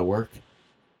was a lot of work.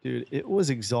 Dude, it was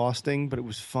exhausting, but it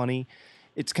was funny.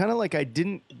 It's kind of like I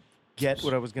didn't get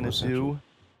what I was going to do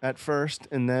at first,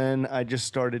 and then I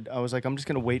was like, I'm just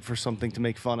going to wait for something to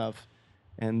make fun of.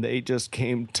 And they just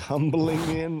came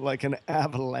tumbling in like an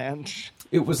avalanche.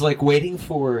 It was like waiting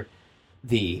for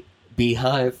the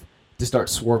beehive to start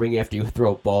swarming after you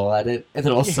throw a ball at it, and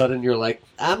then all of a sudden you're like,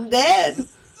 I'm dead!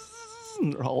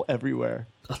 They're all everywhere.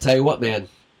 I'll tell you what, man.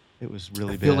 It was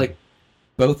really bad. I feel like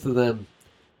both of them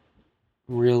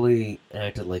really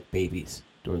acted like babies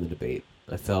during the debate.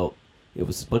 I felt it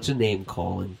was a bunch of name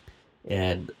calling,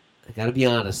 and I gotta be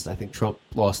honest, I think Trump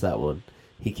lost that one.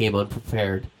 He came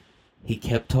unprepared. He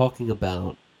kept talking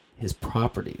about his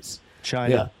properties.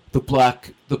 China. Yeah, the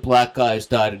black guys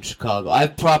died in Chicago. I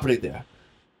have property there.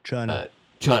 China.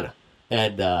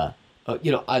 And I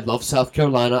love South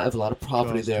Carolina. I have a lot of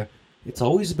property Charleston. there. It's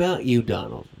always about you,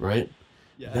 Donald, right?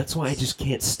 Yeah. That's why I just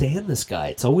can't stand this guy.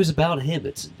 It's always about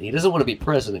him. He doesn't want to be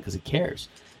president because he cares.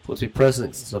 He wants to be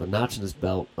president because it's not a notch in his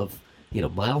belt of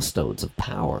milestones of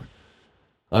power.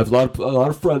 I have a lot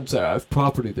of friends there. I have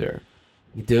property there.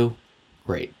 You do?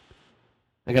 Great.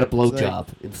 I got a blowjob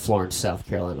in Florence, South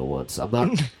Carolina once. I'm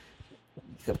not.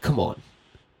 Come on.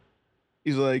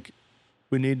 He's like,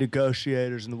 we need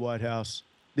negotiators in the White House.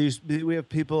 We have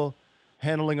people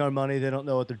handling our money. They don't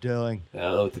know what they're doing.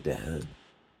 Oh, the dad.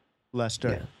 Lester.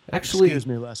 Yeah. Actually, Excuse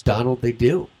me, Lester. Donald, they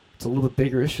do. It's a little bit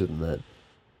bigger issue than that.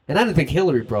 And I didn't think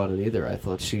Hillary brought it either. I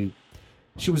thought she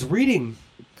She was reading.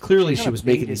 Clearly, she Kinda was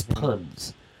making baited these him.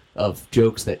 puns of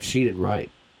jokes that she didn't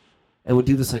write, and would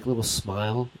do this like little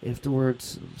smile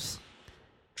afterwards. It was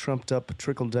Trumped up,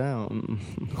 trickle down.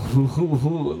 a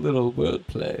little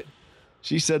wordplay.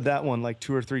 She said that one like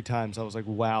 2 or 3 times. I was like,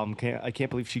 wow, I can't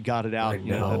believe she got it out. I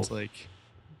know. That's like,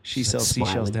 she She's, sells like,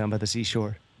 seashells smiling. down by the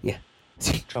seashore. Yeah.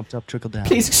 Trumped up, trickle down.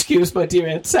 Please excuse my dear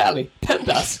Aunt Sally.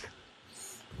 PEMDAS.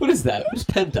 What is that? What is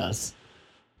PEMDAS?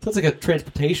 Sounds like a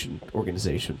transportation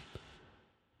organization.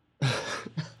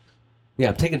 Yeah,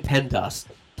 I'm taking PEMDAS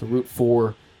to Route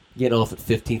 4, getting off at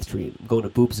 15th Street. I'm going to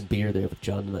Boobs and Beer there with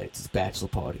John tonight. It's his bachelor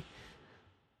party.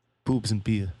 Boobs and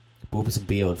beer. Boobs and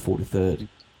Beer on 43rd. I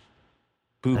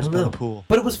Boobs don't by know. the pool.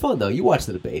 But it was fun, though. You watched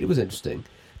the debate. It was interesting.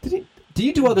 Do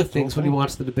you do other things when you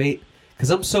watch the debate? Because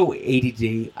I'm so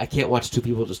ADD, I can't watch two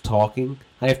people just talking.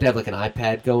 I have to have like an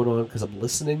iPad going on because I'm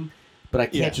listening, but I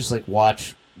can't just like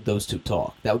watch those two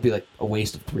talk. That would be like a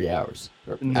waste of 3 hours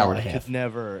or an hour and a I half. could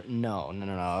never. No.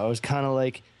 I was kind of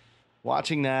like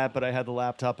watching that, but I had the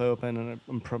laptop open, and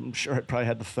I'm sure I probably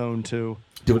had the phone too.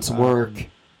 Doing some work.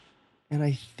 And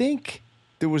I think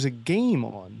there was a game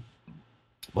on.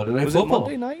 Monday Night Was Football. it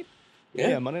Monday night?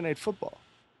 Yeah. Monday Night Football.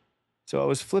 So I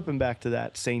was flipping back to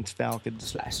that Saints Falcons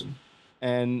Slashing.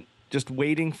 and just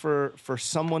waiting for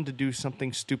someone to do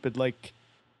something stupid like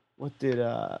what did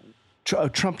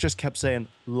Trump just kept saying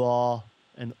law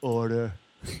and order.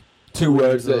 2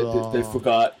 words Law. they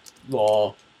forgot.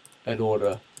 Law and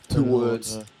order. 2 And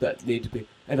words order. that need to be.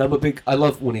 And I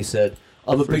love when he said,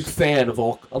 I'm a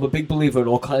big believer in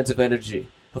all kinds of energy,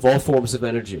 of all forms of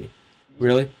energy.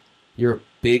 Really? You're a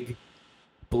big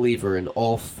believer in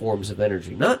all forms of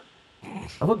energy.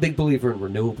 I'm a big believer in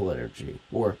renewable energy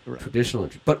or traditional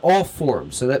energy, but all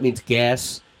forms. So that means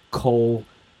gas, coal,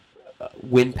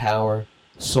 wind power,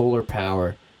 solar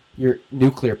power, your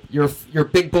nuclear. You're a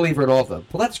big believer in all of them.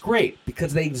 Well, that's great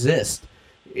because they exist.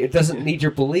 It doesn't need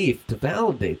your belief to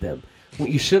validate them. What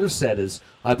you should have said is,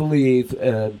 I believe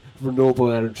in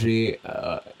renewable energy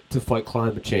to fight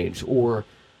climate change, or,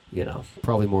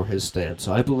 probably more his stance.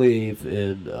 I believe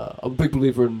in, I'm a big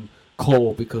believer in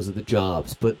coal because of the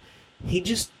jobs, but he's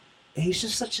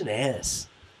just such an ass.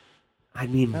 I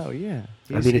mean, Oh yeah.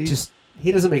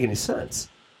 he doesn't make any sense.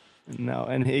 No,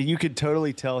 and you could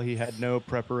totally tell he had no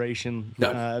preparation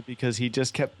because he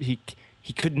just kept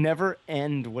he could never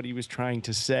end what he was trying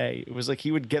to say. It was like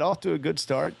he would get off to a good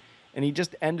start, and he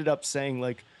just ended up saying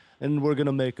like, "And we're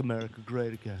gonna make America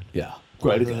great again." Yeah,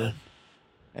 great again.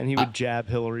 And he would jab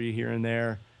Hillary here and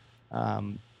there.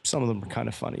 Some of them were kind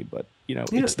of funny, but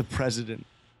it's the president.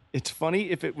 It's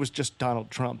funny if it was just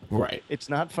Donald Trump. Right. It's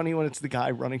not funny when it's the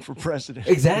guy running for president.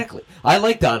 Exactly. I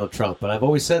like Donald Trump, but I've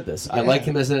always said this. I like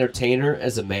him as an entertainer,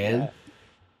 as a man. Yeah.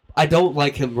 I don't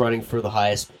like him running for the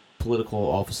highest political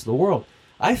office in the world.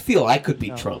 I feel I could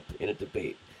beat Trump in a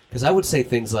debate. Because I would say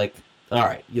things like, all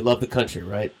right, you love the country,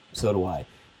 right? So do I.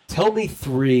 Tell me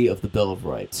 3 of the Bill of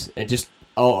Rights, and just,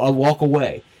 I'll walk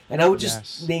away. And I would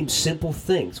just name simple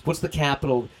things. What's the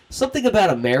capital? Something about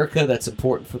America that's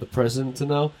important for the president to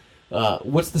know.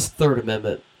 What's this Third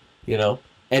Amendment?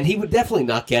 And he would definitely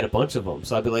not get a bunch of them.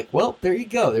 So I'd be like, well, there you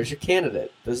go. There's your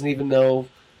candidate. Doesn't even know,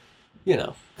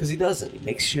 because he doesn't. He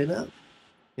makes shit up.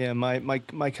 Yeah, my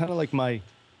kind of like my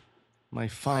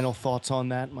final thoughts on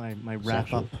that, my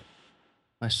wrap up,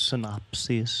 my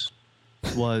synopsis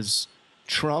was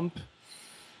Trump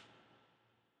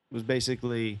was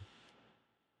basically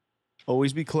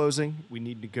always be closing. We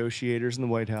need negotiators in the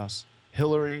White House.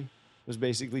 Hillary was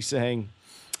basically saying,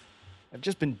 I've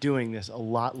just been doing this a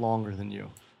lot longer than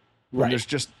you. Right. And there's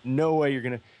just no way you're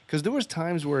going to... Because there was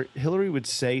times where Hillary would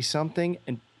say something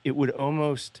and it was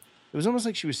almost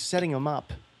like she was setting him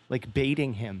up, like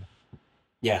baiting him.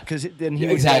 Yeah. Because then he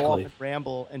would go off and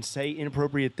ramble and say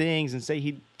inappropriate things and say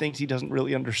he thinks he doesn't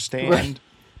really understand. Right.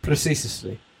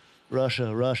 Precisely.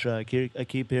 Russia. I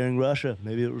keep hearing Russia.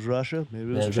 Maybe it was Russia.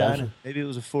 Maybe it was China. Russia. Maybe it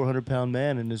was a 400-pound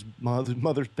man in his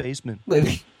mother's basement.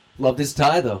 Maybe. Loved his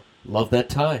tie, though. Loved that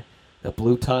tie. That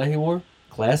blue tie he wore.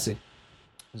 Classy. It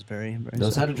was very, very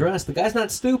knows how to dress. The guy's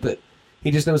not stupid. He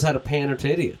just knows how to pander to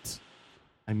idiots.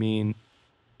 I mean,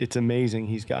 it's amazing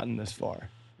he's gotten this far.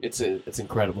 It's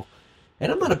incredible.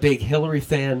 And I'm not a big Hillary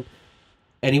fan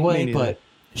anyway, but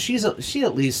she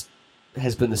at least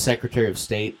has been the Secretary of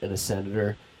State and a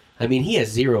senator. I mean, he has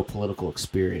 0 political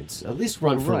experience. At least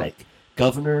run for, like,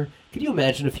 governor. Can you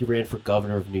imagine if he ran for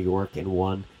governor of New York and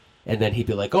won, and then he'd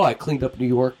be like, I cleaned up New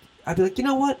York. I'd be like, you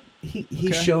know what?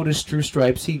 He showed his true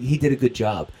stripes. He did a good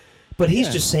job. But he's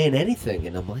just saying anything,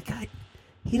 and I'm like,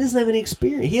 he doesn't have any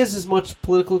experience. He has as much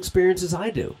political experience as I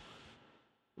do.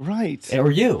 Right. Or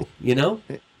you, I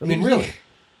mean, really.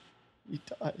 He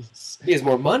does. He has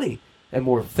more money and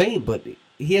more fame, but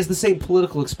he has the same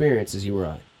political experience as you or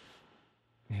I.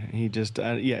 He just,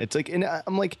 it's like, and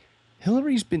I'm like,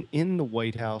 Hillary's been in the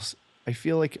White House, I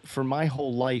feel like, for my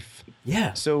whole life.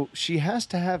 Yeah. So she has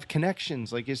to have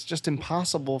connections. Like, it's just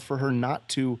impossible for her not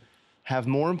to have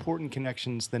more important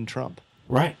connections than Trump.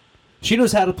 Right. She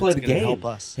knows how to play the game. Help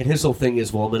us. And his whole thing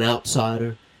is, well, I'm an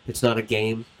outsider. It's not a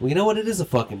game. Well, you know what? It is a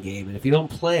fucking game. And if you don't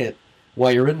play it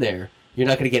while you're in there, you're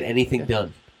not going to get anything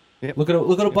done. Yep. Look at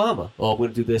Obama. Oh, I'm going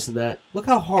to do this and that. Look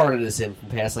how hard it is him from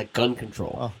past, like, gun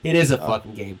control. Oh. It is a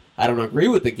fucking game. I don't agree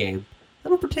with the game. I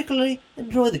don't particularly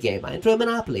enjoy the game. I enjoy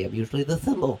Monopoly. I'm usually the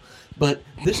thimble. But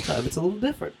this time it's a little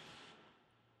different.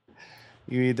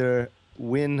 You either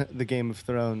win the Game of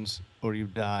Thrones or you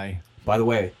die. By the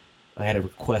way, I had a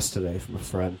request today from a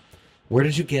friend. Where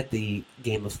did you get the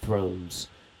Game of Thrones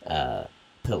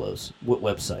pillows? What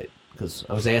website? Because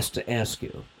I was asked to ask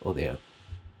you on the air.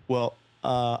 Well,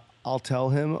 I'll tell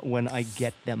him when I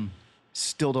get them.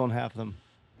 Still don't have them.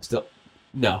 Still,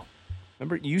 no.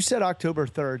 Remember, you said October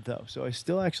 3rd, though, so I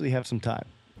still actually have some time.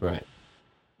 Right.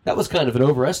 That was kind of an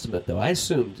overestimate, though. I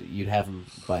assumed you'd have them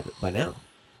by now.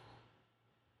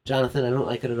 Jonathan, I don't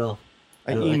like it at all.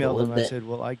 I emailed him. I said,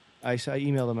 "Well, I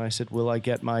emailed him. I said, will I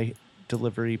get my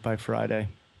delivery by Friday?"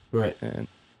 Right. And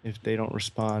if they don't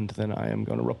respond, then I am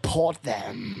going to report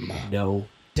them. No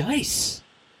dice.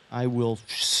 I will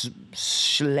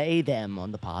slay them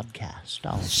on the podcast.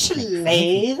 I'll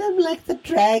Slay them like the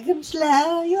dragon's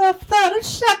lair. You have 30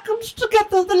 seconds to get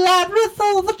to the labyrinth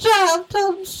or the child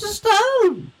turns to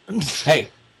stone.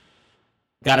 Hey,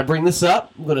 gotta bring this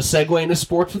up. I'm gonna segue into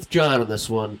Sports with Jon on this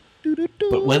one.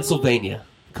 But Pennsylvania,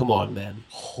 come on, man.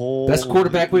 Best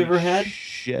quarterback we ever had?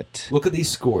 Shit. Look at these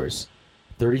scores.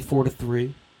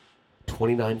 34-3,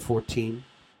 29-14,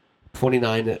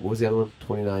 29, what was the other one?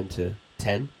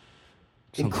 29-10.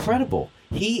 Incredible.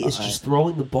 He is just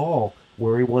throwing the ball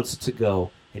where he wants it to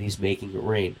go, and he's making it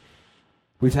rain.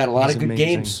 We've had a lot of good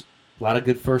games, a lot of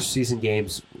good first season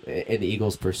games in the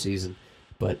Eagles first season,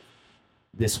 but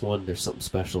this one, there's something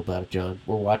special about it, John.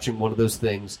 We're watching one of those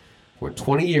things where in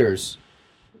 20 years,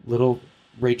 little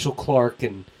Rachel Clark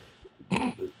and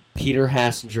Peter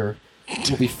Hassinger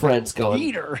will be friends going,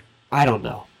 Peter? I don't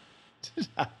know.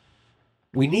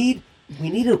 We need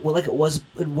it like it was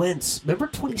in Wentz. Remember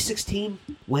 2016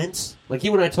 Wentz? Like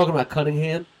you and I talking about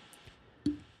Cunningham?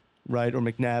 Right, or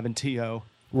McNabb and T.O.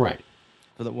 Right.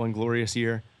 For that one glorious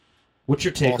year. What's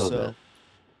your take on that?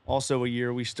 Also a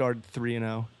year we started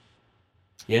 3-0.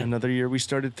 Yeah. Another year we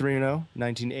started 3-0,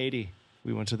 1980.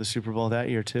 We went to the Super Bowl that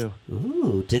year, too.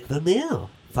 Ooh, Dick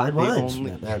Vermeil. Fine rhymes from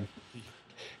that man.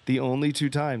 The only two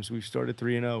times we've started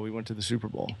 3-0, we went to the Super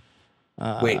Bowl.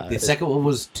 Wait, the second one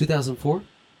was 2004?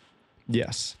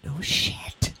 Yes. No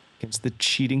shit. Against the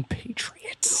cheating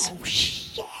Patriots. Oh,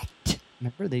 shit.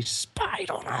 Remember, they spied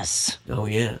on us. Oh,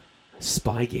 yeah.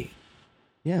 Spygate.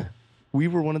 Yeah. We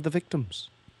were one of the victims.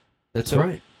 That's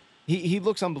right. He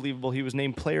looks unbelievable. He was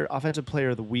named Offensive Player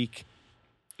of the Week.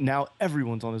 Now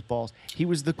everyone's on his balls. He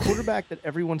was the quarterback that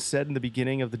everyone said in the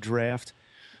beginning of the draft.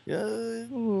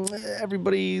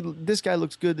 Everybody, this guy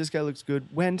looks good. This guy looks good.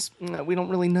 Wentz, we don't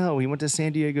really know. He went to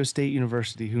San Diego State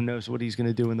University. Who knows what he's going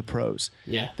to do in the pros?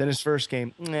 Yeah. Then his first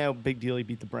game, big deal. He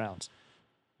beat the Browns.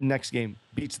 Next game,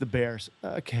 beats the Bears.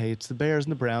 Okay, it's the Bears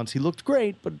and the Browns. He looked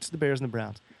great, but it's the Bears and the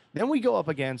Browns. Then we go up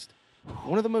against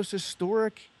one of the most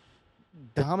historic,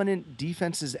 dominant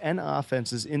defenses and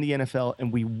offenses in the NFL,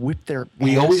 and we whip their ass.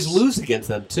 We always lose against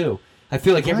them, too. I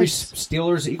feel like every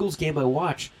Steelers-Eagles game I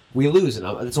watch, we lose,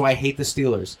 and that's why I hate the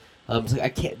Steelers. I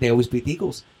can't. They always beat the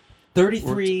Eagles,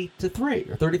 33-3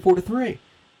 or 34-3.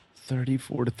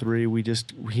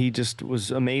 34-3. He just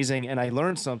was amazing, and I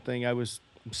learned something. I'm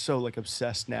so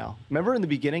obsessed now. Remember in the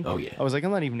beginning? Oh yeah. I was like,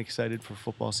 I'm not even excited for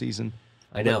football season.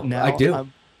 I know. Now I do.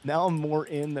 I'm more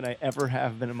in than I ever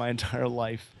have been in my entire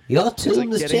life. Your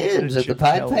tune is changed at the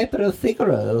Pied Piper of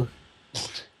Figaro.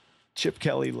 Chip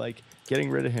Kelly, getting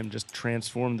rid of him, just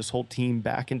transformed this whole team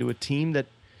back into a team that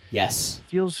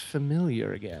feels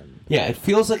familiar again. Yeah, it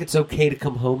feels like it's okay to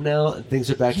come home now and things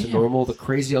are back to normal. The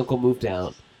crazy uncle moved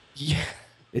out. Yeah.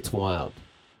 It's wild.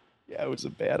 Yeah, it was a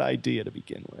bad idea to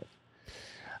begin with.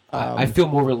 I feel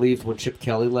more relieved when Chip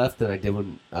Kelly left than I did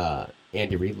when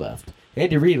Andy Reid left.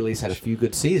 Andy Reid at least had a few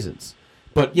good seasons.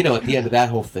 But, at the end of that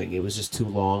whole thing, it was just too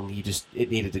long.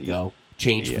 It needed to go.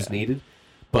 Change was needed.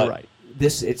 But it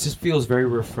just feels very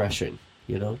refreshing,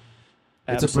 It's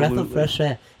Absolutely. a breath of fresh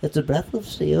air. It's a breath of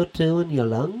CO2 in your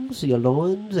lungs, your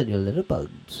loins, and your little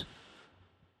bugs.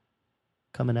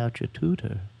 Coming out your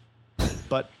tutor.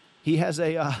 But he has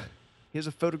a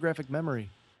photographic memory,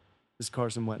 this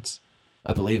Carson Wentz.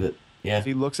 I believe it. Yeah. If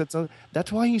he looks at something,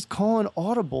 that's why he's calling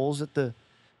audibles at the,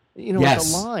 at the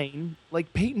Yes. line,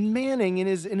 like Peyton Manning in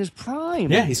his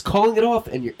prime. Yeah, he's calling it off,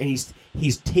 and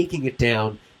he's taking it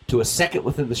down to a second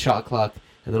within the shot clock,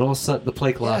 and then all of a sudden the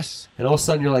play clock, Yes. and all of a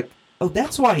sudden you're like, oh,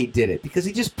 that's why he did it, because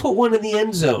he just put one in the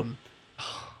end zone.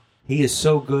 He is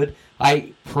so good.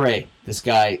 I pray this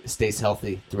guy stays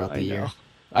healthy throughout the year.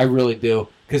 I really do,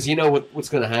 because you know what's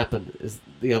going to happen is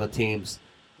the other teams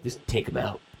just take him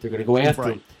out. They're going to go after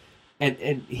him,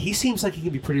 and he seems like he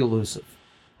can be pretty elusive.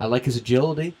 I like his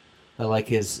agility. I like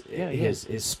his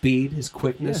speed, his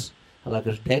quickness. I like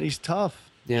his dead. He's tough.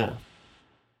 Yeah.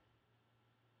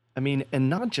 I mean, and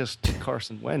not just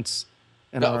Carson Wentz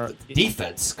and No, our the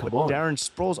defense. Come on. Darren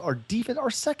Sproles, our defense, our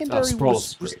secondary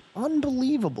Sproles was great.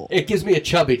 unbelievable. It gives me a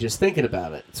chubby just thinking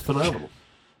about it. It's phenomenal.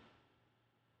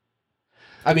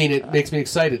 I mean, it makes me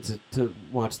excited to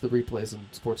watch the replays on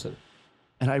SportsCenter.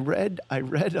 And I read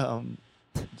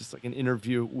just like an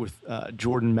interview with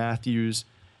Jordan Matthews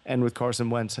and with Carson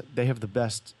Wentz. They have the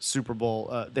best Super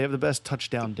Bowl. They have the best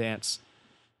touchdown dance.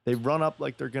 They run up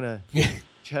like they're gonna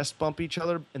chest bump each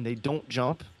other, and they don't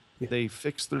jump. Yeah. They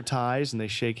fix their ties and they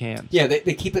shake hands. Yeah,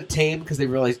 they keep it tame because they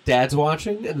realize Dad's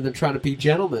watching, and then they're trying to be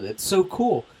gentlemen. It's so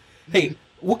cool. Hey,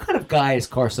 what kind of guy is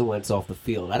Carson Wentz off the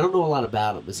field? I don't know a lot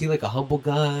about him. Is he like a humble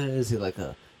guy? Is he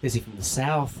from the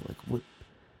South? Like what?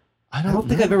 I don't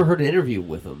think I've ever heard an interview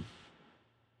with him.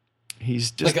 He's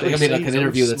just like an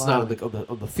interview that's not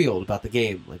on the field about the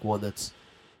game, like one that's.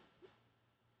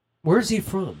 Where is he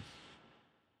from?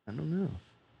 I don't know.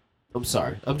 I'm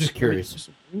sorry. I'm just curious.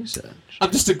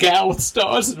 I'm just a gal with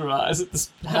stars in her eyes at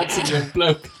this handsome young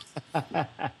bloke.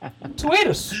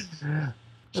 Tomatoes.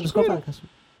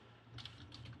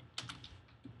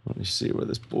 Let me see where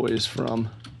this boy is from.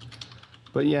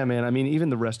 But yeah, man, I mean, even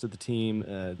the rest of the team,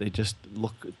 they just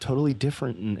look totally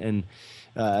different. And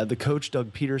the coach,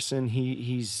 Doug Peterson,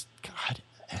 he's God.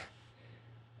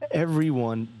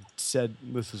 Everyone said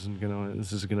this is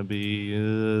gonna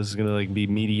be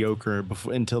mediocre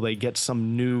until they get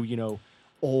some new,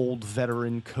 old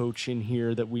veteran coach in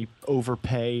here that we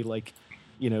overpay, like,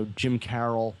 Jim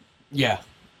Carroll. Yeah.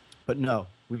 But no,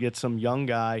 we get some young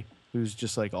guy who's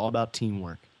just like all about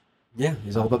teamwork. Yeah,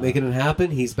 he's all about making it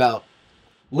happen. He's about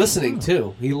listening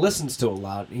too. He listens to a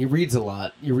lot. He reads a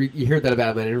lot. You hear that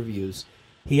about him in interviews.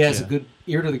 He has a good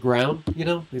ear to the ground.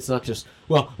 It's not just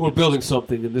we're building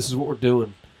something and this is what we're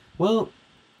doing. Well,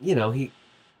 he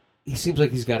seems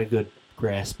like he's got a good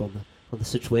grasp on the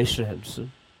situation,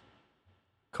 Henderson.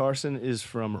 Carson is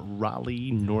from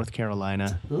Raleigh, North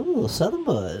Carolina. Ooh, Southern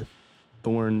boy.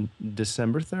 Born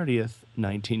December 30th,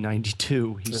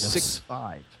 1992. He's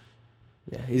 6'5".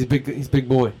 Yeah, he's a big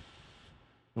boy.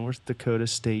 North Dakota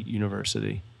State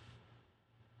University.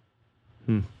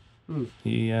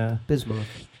 He Bismarck.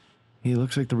 He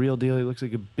looks like the real deal. He looks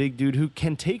like a big dude who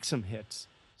can take some hits.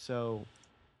 So,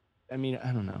 I mean,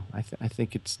 I don't know. I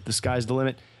think it's the sky's the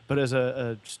limit. But as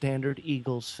a standard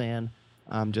Eagles fan,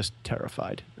 I'm just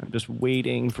terrified. I'm just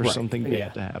waiting for something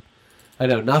bad to happen. I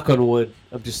know. Knock on wood.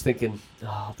 I'm just thinking,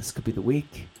 this could be the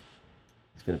week.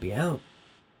 He's going to be out.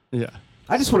 Yeah.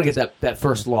 I just want to get that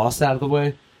first loss out of the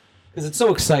way because it's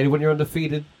so exciting when you're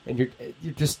undefeated and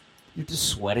you're just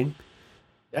sweating.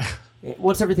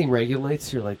 Once everything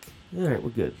regulates, you're like, all right, we're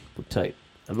good. We're tight.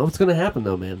 I don't know what's going to happen,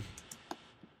 though, man.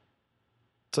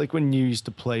 It's like when you used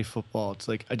to play football. It's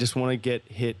like, I just want to get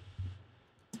hit,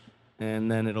 and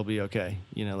then it'll be okay.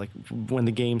 Like when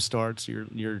the game starts,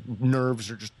 your nerves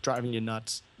are just driving you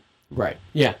nuts. Right.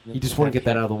 Yeah. You just want to get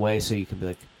that out of the way so you can be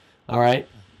like, all right,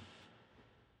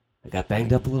 I got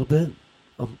banged up a little bit.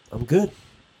 I'm good.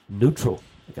 Neutral.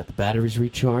 I got the batteries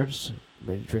recharged. I'm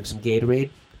ready to drink some Gatorade.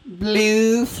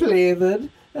 Blue flavored,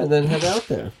 and then head out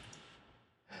there.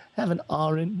 Have an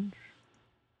orange.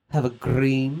 Have a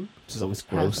green, which is always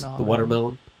gross. The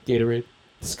watermelon Gatorade.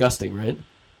 Disgusting, right?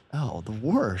 Oh, the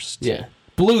worst. Yeah.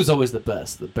 Blue's always the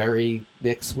best. The berry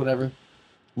mix, whatever.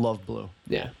 Love blue.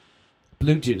 Yeah.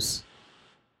 Blue juice.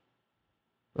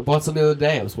 I bought some the other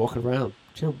day. I was walking around.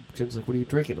 Jim's like, what are you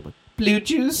drinking? I'm like, blue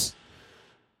juice.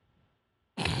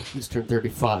 He's turned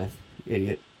 35.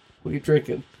 Idiot. What are you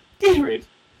drinking? Gatorade.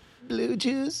 Blue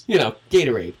juice?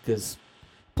 Gatorade, because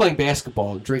playing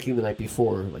basketball and drinking the night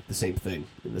before are like the same thing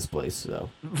in this place, so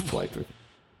that's why I drink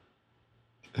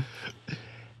it.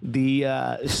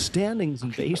 The standings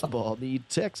in baseball, the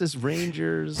Texas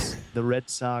Rangers, the Red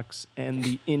Sox, and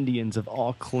the Indians have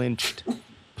all clinched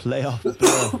playoff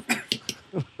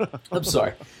berth. I'm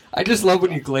sorry. I just love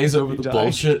when you glaze over the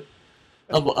bullshit.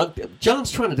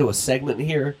 John's trying to do a segment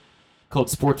here, called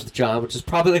Sports With Jon, which is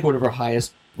probably like one of our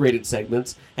highest rated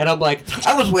segments. And I'm like,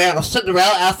 I was wearing a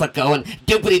Cinderella outfit going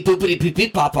doopity doopity beep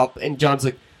beep pop up, and John's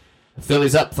like,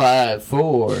 Phillies up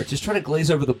 5-4. Just trying to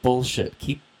glaze over the bullshit.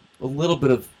 Keep a little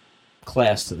bit of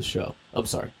class to the show. I'm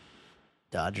sorry.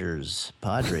 Dodgers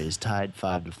Padres tied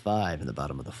 5-5 in the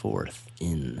bottom of the fourth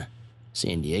in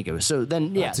San Diego. So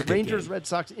then, yeah, Rangers, Red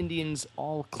Sox, Indians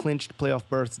all clinched playoff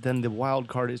berths. Then the wild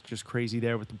card is just crazy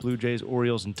there with the Blue Jays,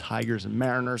 Orioles, and Tigers and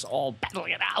Mariners all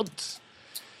battling it out.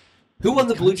 Who won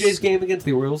the Blue Jays game against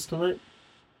the Orioles tonight?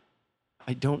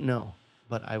 I don't know,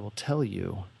 but I will tell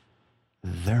you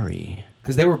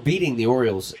because they were beating the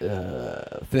Orioles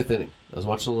fifth inning. I was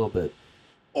watching a little bit.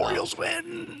 Orioles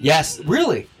win. Yes,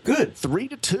 really good.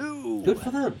 3-2. Good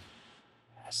for them.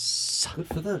 Yes. Good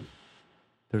for them.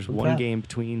 There's one game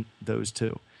between those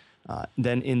two.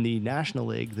 Then in the National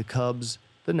League, the Cubs,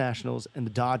 the Nationals, and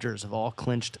the Dodgers have all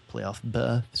clinched playoff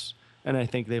berths, and I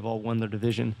think they've all won their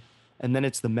division. And then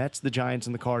it's the Mets, the Giants,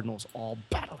 and the Cardinals all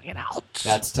battling it out.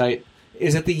 That's tight.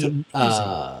 Is it the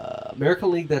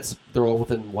American League they're all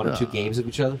within 1 or 2 games of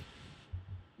each other?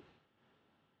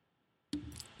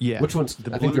 Yeah. Which one's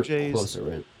the I Blue think they're Jays, closer,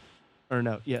 right? Or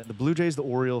no, yeah, the Blue Jays, the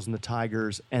Orioles, and the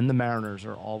Tigers, and the Mariners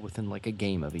are all within like a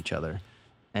game of each other.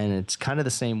 And it's kind of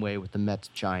the same way with the Mets,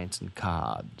 Giants, and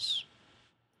Cubs.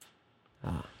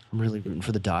 I'm really rooting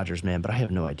for the Dodgers, man, but I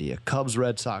have no idea. Cubs,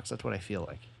 Red Sox, that's what I feel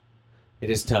like. It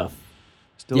is tough.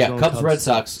 Still yeah, going Cubs, Red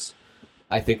Sox,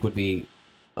 I think would be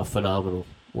a phenomenal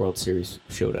World Series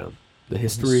showdown. The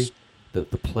history, the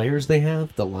players they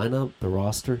have, the lineup, the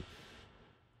roster,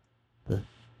 the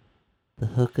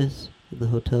hookers, the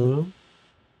hotel room.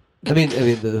 I mean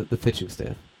the pitching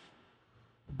staff,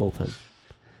 the bullpen.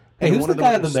 Hey, who's the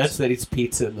guy on the Mets that eats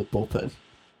pizza in the bullpen?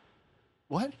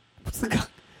 What? What's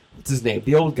his name?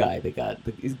 The old guy they got,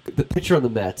 the pitcher on the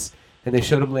Mets, and they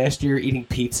showed him last year eating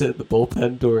pizza in the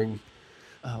bullpen during.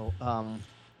 God,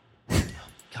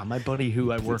 my buddy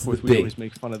who I work with, we always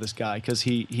make fun of this guy because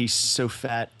he's so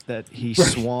fat that he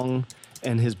swung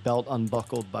and his belt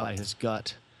unbuckled by his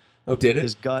gut. Oh, did it?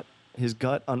 His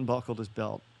gut unbuckled his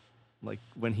belt. Like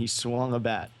when he swung a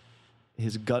bat,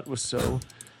 his gut was so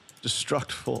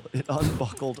destructful it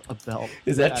unbuckled a belt.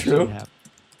 Is that true?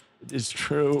 It is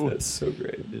true. That's so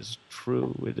great. It is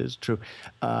true. It is true.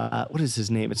 What is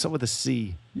his name? It's something with a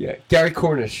C. Yeah, Gary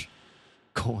Cornish.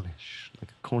 Cornish,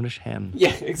 like a Cornish hen.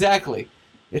 Yeah, exactly.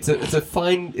 It's a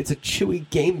chewy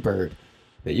game bird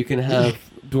that you can have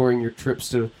during your trips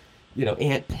to,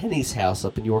 Aunt Penny's house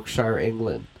up in Yorkshire,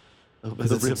 England. Over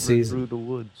the river through the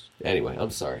woods. Anyway,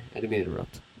 I'm sorry. I didn't mean to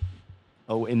interrupt.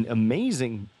 Oh, and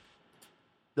amazing.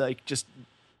 Like, just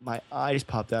my eyes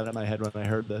popped out of my head when I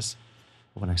heard this.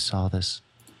 When I saw this.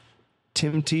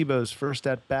 Tim Tebow's first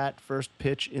at bat, first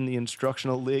pitch in the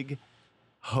instructional league,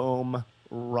 home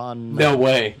run. No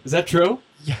way. Is that true?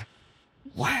 Yeah.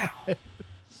 Wow.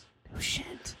 No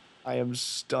shit. I am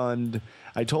stunned.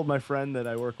 I told my friend that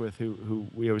I work with who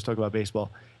we always talk about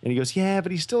baseball, and he goes, yeah,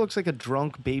 but he still looks like a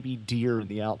drunk baby deer in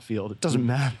the outfield. It doesn't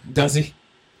matter. Does he?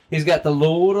 He's got the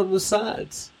load on the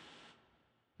sides.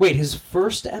 Wait, his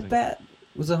first at-bat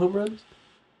was a home run?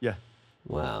 Yeah.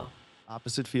 Wow.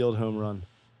 Opposite field home run.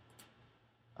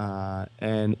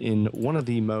 And in one of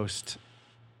the most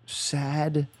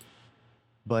sad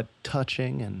but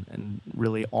touching and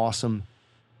really awesome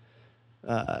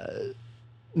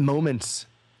moments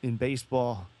in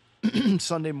baseball.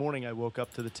 Sunday morning, I woke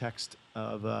up to the text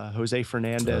of Jose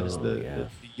Fernandez, the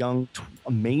young,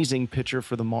 amazing pitcher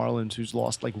for the Marlins who's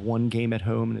lost like one game at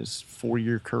home in his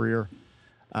 4-year career,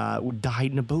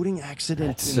 died in a boating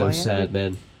accident. That's so Miami. Sad,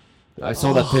 man. I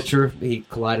saw that picture. He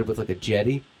collided with like a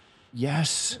jetty.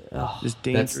 Yes. This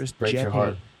dangerous breaks jetty. Your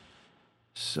heart.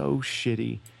 So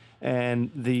shitty.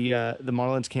 And the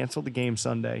Marlins canceled the game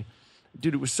Sunday.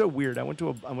 Dude, it was so weird. I went to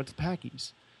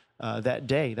Packies that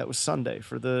day. That was Sunday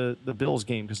for the Bills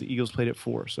game because the Eagles played at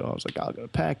 4. So I was like, I'll go to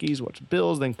Packies, watch the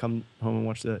Bills, then come home and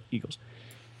watch the Eagles.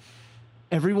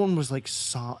 Everyone was like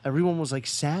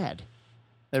sad.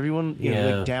 Everyone,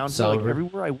 like down to like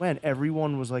everywhere I went,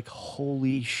 everyone was like,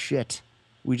 holy shit.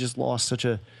 We just lost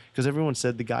because everyone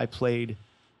said the guy played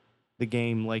the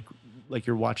game like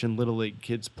you're watching Little League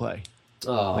kids play.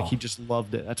 Oh. Like he just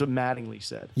loved it. That's what Mattingly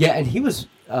said. Yeah, and he was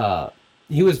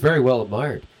very well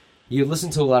admired. You listen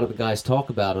to a lot of the guys talk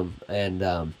about him,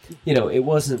 and it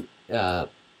wasn't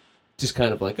just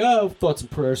kind of like, oh, thoughts and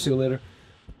prayers, see you later.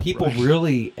 People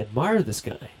really admire this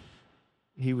guy.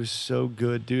 He was so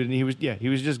good, dude, and he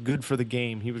was just good for the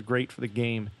game. He was great for the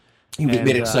game. He made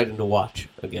it exciting to watch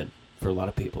again for a lot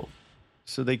of people.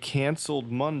 So they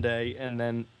canceled Monday and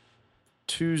then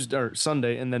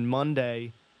Sunday, and then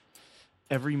Monday.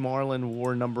 every Marlin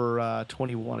wore number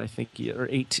 21, I think, or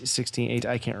 16, 8.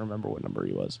 I can't remember what number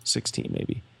he was. 16,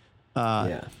 maybe.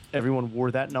 Yeah. Everyone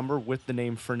wore that number with the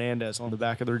name Fernandez on the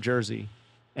back of their jersey.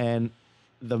 And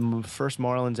the first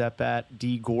Marlins at bat,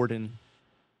 D. Gordon,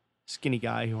 skinny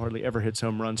guy who hardly ever hits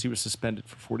home runs. He was suspended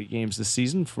for 40 games this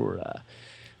season for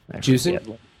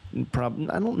juicing.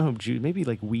 I don't know, maybe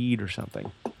like weed or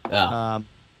something. Oh.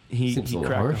 He Seems a little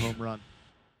cracked harsh. a home run.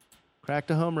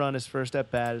 Cracked a home run his first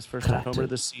at bat, his first homer of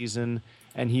the season,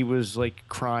 and he was like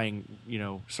crying,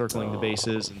 circling the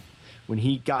bases. And when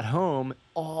he got home,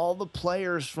 all the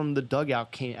players from the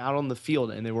dugout came out on the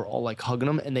field, and they were all like hugging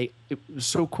him. And it was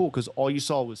so cool because all you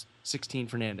saw was 16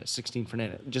 Fernandez, 16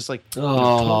 Fernandez, just like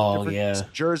 12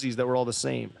 different jerseys that were all the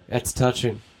same. That's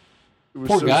touching. It was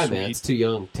Poor so guy, sweet. man. It's too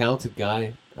young. Talented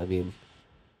guy. I mean,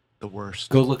 The worst.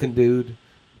 good-looking dude.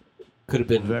 Could have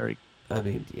been Very. I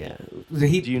mean, yeah.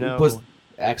 He Do you know- was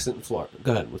accident in Florida.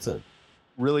 Go ahead. What's that?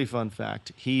 Really fun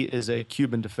fact. He is a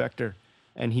Cuban defector,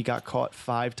 and he got caught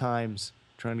 5 times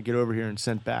trying to get over here and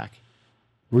sent back.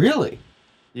 Really?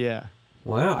 Yeah.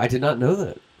 Wow. I did not know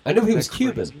that. I knew he was Isn't that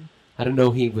Cuban. crazy? I didn't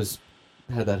know he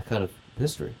had that kind of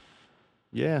history.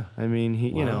 Yeah. I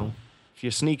mean, Wow. if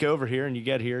you sneak over here and you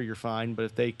get here, you're fine. But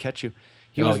if they catch you,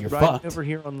 he Oh, was you're riding fucked. over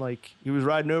here on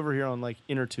like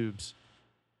inner tubes.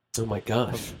 Oh my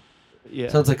gosh. Yeah.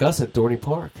 Sounds like us at Dorney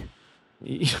Park.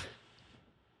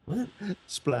 What?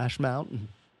 Splash Mountain.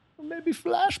 Or maybe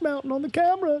Flash Mountain on the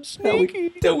camera. How we Sneaky.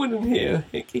 doing in here,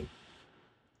 Hickey?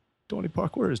 Dorney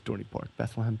Park. Where is Dorney Park?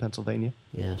 Bethlehem, Pennsylvania.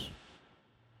 Yes.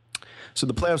 So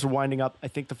the playoffs are winding up. I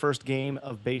think the first game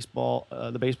of baseball,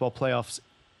 the baseball playoffs,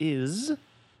 is.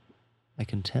 I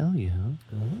can tell you.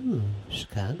 Oh,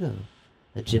 Chicago.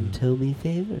 A Jim Tomey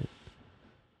favorite.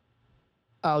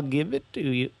 I'll give it to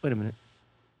you. Wait a minute.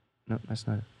 No, that's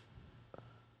not it.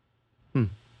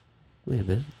 Wait a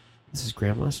minute. This is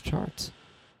Grandma's charts.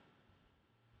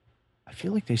 I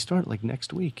feel like they start like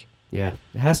next week. Yeah,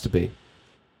 it has to be.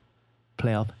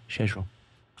 Playoff schedule.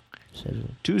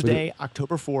 Tuesday,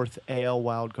 October 4th, AL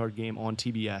wildcard game on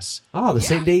TBS. Oh, the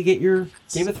same day you get your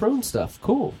Game of Thrones stuff.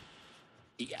 Cool.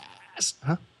 Yes.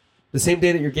 Huh? The same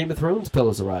day that your Game of Thrones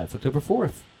pillows arrive, October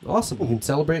 4th. Awesome. You can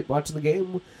celebrate watching the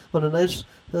game on a nice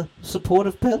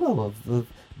supportive pillow of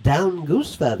down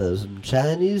goose feathers and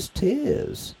Chinese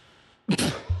tears.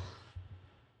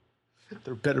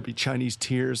 There better be Chinese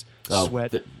tears, Oh,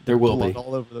 sweat, there will blood be.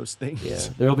 all over those things. Yeah,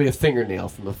 there'll be a fingernail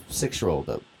from a 6-year-old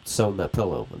that sewn that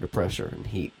pillow under pressure and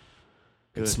heat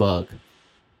and Good. smog.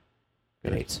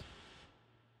 Great.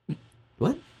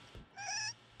 What?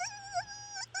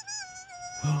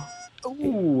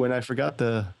 Ooh, and I forgot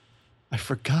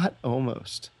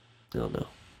almost Oh no.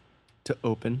 to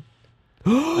open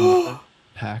another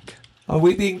pack. Are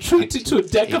we being treated to a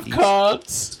deck of 80s.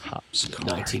 cards? Tops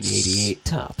cards. 1988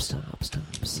 tops.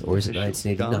 Or is it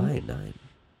 1989?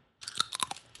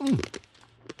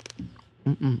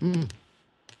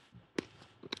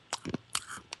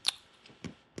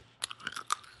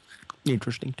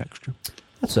 Interesting texture.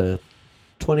 That's a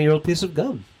 20-year-old piece of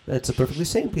gum. That's a perfectly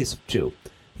sane piece of chew.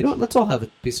 You know what? Let's all have a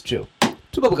piece of chew.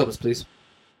 2 bubble gums, please.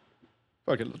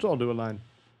 Fuck it, let's all do a line.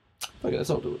 Okay, let's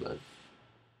all do it then.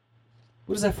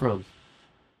 What is that from?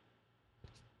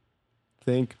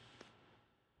 Think.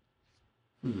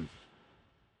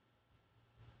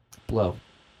 Blow.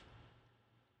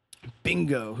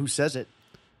 Bingo. Who says it?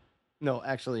 No,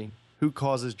 actually, who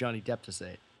causes Johnny Depp to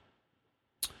say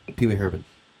it? Pee Wee Herman.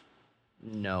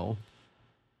 No.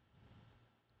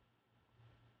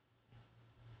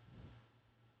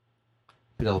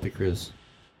 Penelope Cruz.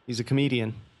 He's a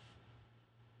comedian.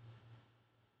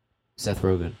 Seth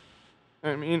Rogen.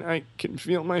 I mean, I can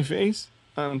feel my face.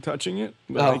 I'm touching it,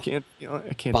 but Oh. I can't.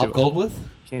 I can't Bob do it. Goldwith?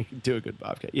 Can't do a good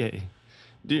Bobcat. Yeah.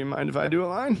 Do you mind if I do a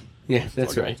line? Yeah,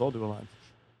 that's Fuck it, right. let's all do a line.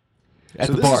 At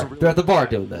So the this is bar. a really They're at the good bar pack.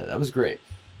 doing that. That was great.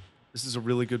 This is a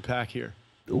really good pack here.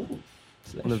 Ooh.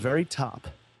 On the very top,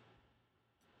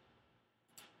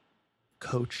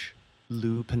 Coach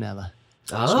Lou Piniella.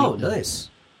 Oh, Sweet. nice.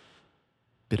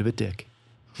 Bit of a dick.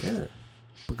 Yeah.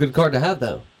 A good card to have,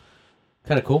 though.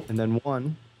 Kind of cool. And then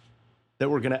one that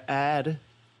we're going to add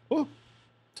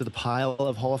to the pile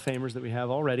of Hall of Famers that we have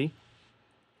already.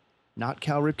 Not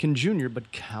Cal Ripken Jr.,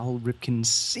 but Cal Ripken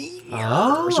Sr.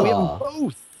 Ah. So we have them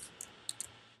both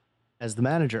as the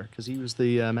manager, because he was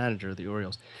the manager of the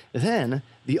Orioles. Then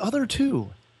the other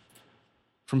two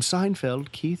from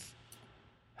Seinfeld, Keith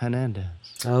Hernandez.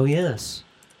 Oh, yes.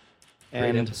 Great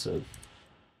And episode.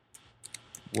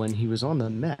 when he was on the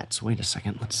Mets, wait a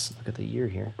second, let's look at the year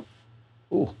here.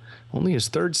 Oh, only his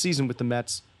 3rd season with the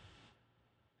Mets.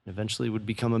 Eventually would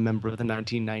become a member of the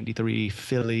 1993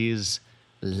 Phillies.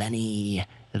 Lenny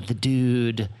the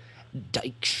Dude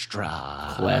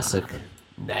Dykstra. Classic.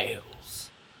 Nails.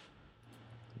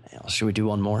 Should we do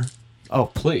one more? Oh,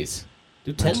 please.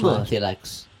 Do 10 That's more, fine. if you like,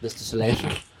 Mr.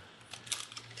 Selection.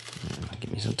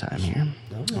 Give me some time here.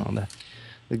 Okay. Oh,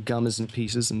 the gum is in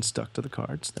pieces and stuck to the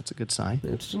cards. That's a good sign.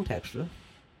 Interesting texture.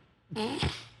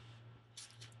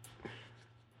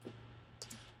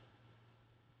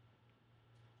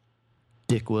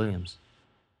 Dick Williams.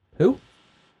 Who?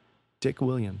 Dick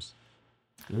Williams.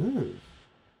 Mm.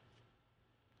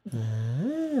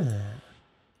 A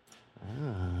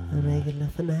regular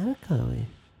fanatic, are we?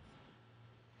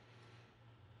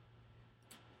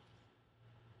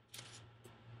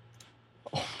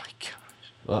 Oh my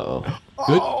gosh. Uh-oh.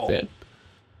 Good Oh. bit.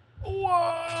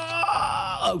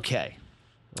 Whoa. Okay.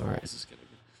 All right. This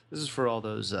is for all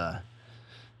those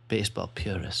baseball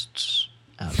purists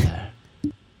out there.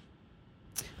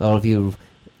 All of you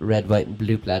red, white, and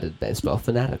blue-blooded baseball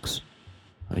fanatics.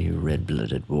 Are you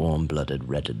red-blooded, warm-blooded,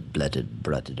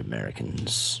 red-blooded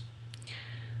Americans?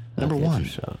 Number Okay, one. for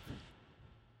sure.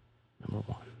 Number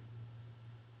one.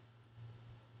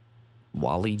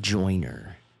 Wally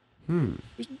Joyner.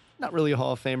 He's not really a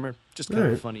Hall of Famer, just kind of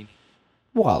Alright. funny.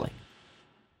 Wally.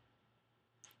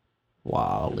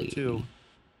 Two.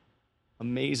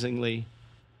 Amazingly,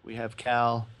 we have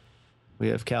Cal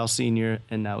Sr.,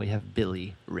 and now we have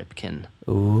Billy Ripken,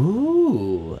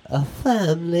 Ooh, a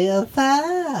family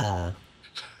affair.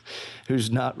 who's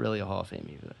not really a Hall of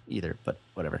Fame either, but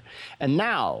whatever. And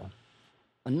now,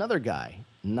 another guy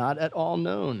not at all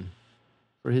known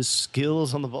for his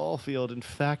skills on the ball field, in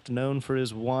fact known for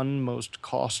his one most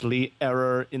costly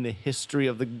error in the history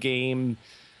of the game,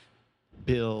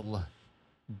 Bill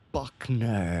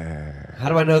Buckner. How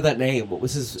do I know that name? What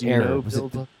was his Do you error? know Was Bill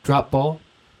it the Buck- drop ball?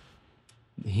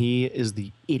 He is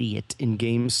the idiot in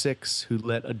Game 6 who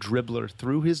let a dribbler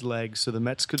through his legs so the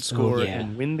Mets could score yeah.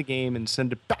 and win the game and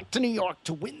send it back to New York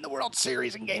to win the World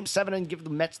Series in Game 7 and give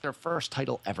the Mets their first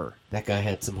title ever. That guy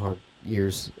had some hard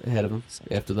years ahead of him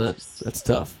after that. That's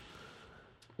tough.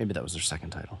 Maybe that was their second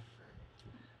title.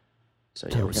 So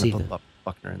yeah, Don't we're see going to them. put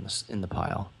Buckner in the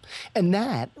pile. And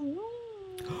that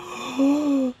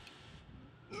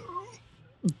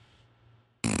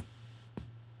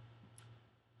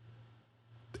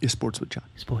is Sports with John.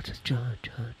 Sports with John.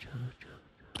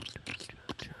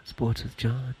 Sports with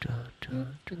John.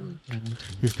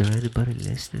 Is there anybody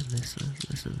listening?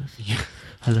 Listen.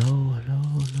 Hello.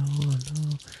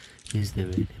 Is there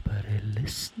anybody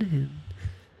listening?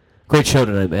 Great show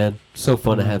tonight, man. So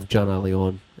fun to have John Ollie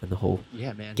on and the whole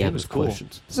Yeah, man. He gamut was of cool.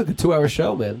 questions. This is a good 2-hour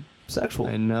show, man. Sexual.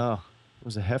 I know. It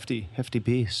was a hefty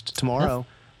beast. Tomorrow,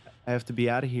 I have to be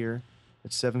out of here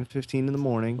at 7:15 in the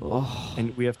morning, Oh.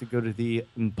 and we have to go to the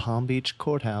Palm Beach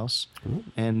courthouse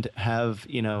and have,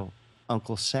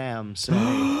 Uncle Sam say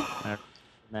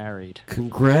married.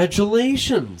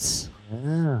 Congratulations.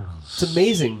 Yeah. It's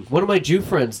amazing. One of my Jew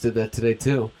friends did that today,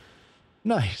 too.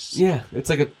 Nice. Yeah, it's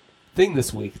like a thing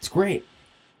this week. It's great.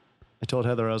 I told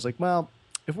Heather, I was like, well,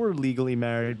 if we're legally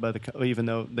married by even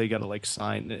though they got to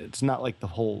sign, it's not like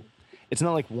it's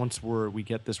not like once we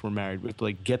get this, we're married. We have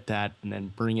to get that and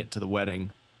then bring it to the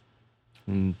wedding,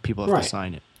 and people have Right. to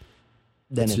sign it.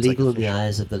 Then It's it's legal in the official.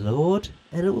 eyes of the Lord,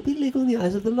 and it will be legal in the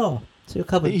eyes of the law. So you're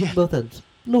covered Yeah. both ends.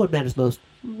 Lord matters most.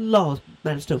 Law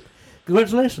matters too.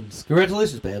 Congratulations.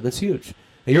 Congratulations, man. That's huge.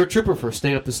 And you're a trooper for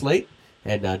staying up this late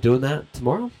and doing that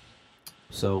tomorrow.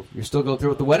 So you're still going through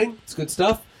with the wedding. It's good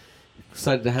stuff.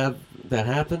 Excited to have that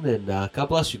happen, and God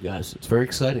bless you guys. It's very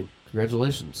exciting.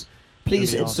 Congratulations.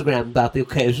 Please It'll be awesome. Instagram about the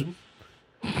occasion.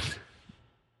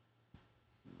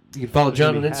 You can follow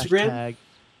John on Instagram.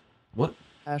 What?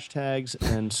 Hashtags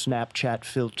and Snapchat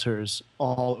filters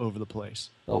all over the place.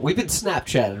 Oh, we've been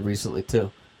Snapchatted recently,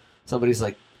 too. Somebody's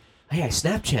like, hey, I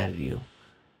Snapchatted you.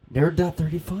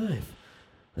 NERD35.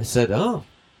 I said, oh,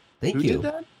 thank Who you.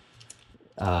 did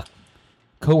that?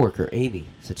 Coworker Amy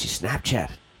said she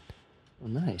Snapchatted. Oh,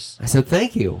 nice. I said,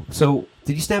 thank you. So,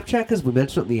 did you Snapchat because we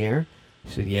mentioned it in the air?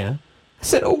 She said, yeah. I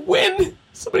said, oh, when?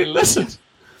 Somebody listened.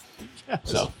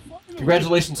 So,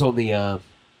 congratulations on the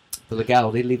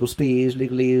legality, legal speeds,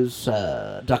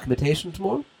 legalese documentation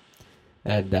tomorrow.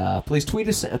 And please tweet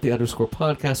us at the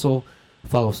 _Podcastle.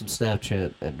 Follow us on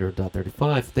Snapchat at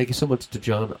nerd.35. Thank you so much to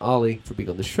John Ollie for being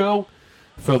on the show.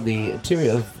 From the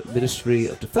Interior of Ministry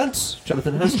of Defense,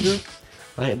 Jonathan Hassinger.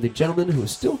 I am the gentleman who is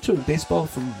still chewing baseball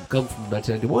from gum from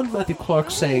 1991, Matthew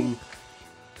Clark, saying,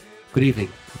 good evening,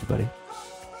 everybody.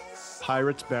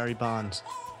 Pirates Barry Bonds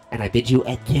And I bid you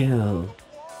adieu.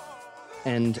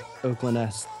 and Oakland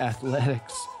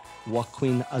Athletics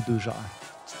Joaquin Adujar.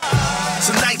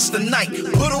 Tonight's the night.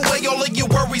 Put away all of your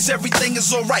worries, everything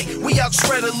is alright. We out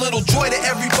spread a little joy to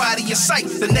everybody in sight.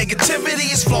 The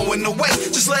negativity is flowing away.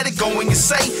 Just let it go and you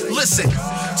say, listen,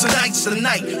 tonight's the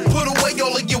night. Put away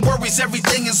all of your worries,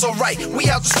 everything is alright. We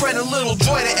out to spread a little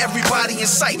joy to everybody in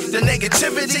sight. The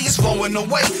negativity is flowing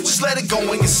away. Just let it go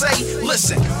and you say,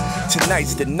 listen.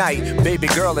 Tonight's the night, baby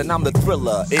girl, and I'm the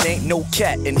thriller. It ain't no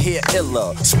cat in here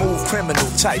illa. Smooth criminal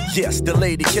type, yes, the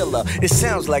lady killer. It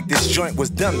sounds like this joint was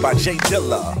done by Jay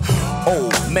Dilla. Oh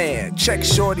man, check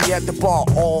shorty at the bar,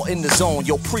 all in the zone.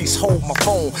 Yo, priest, hold my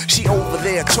phone. She over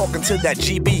there talking to that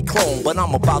GB clone, but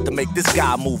I'm about to make this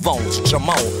guy move on. So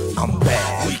Jamon, I'm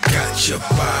bad. We got your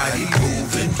body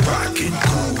moving, rocking,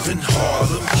 grooving,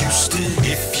 Harlem, Houston.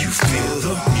 If you feel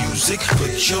the music,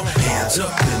 put your hands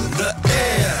up in the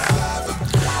air.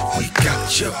 We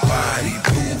got your body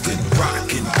moving,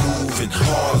 rocking, grooving,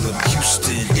 Harlem,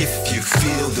 Houston. If you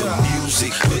feel the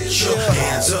music, put your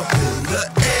hands up in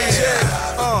the air.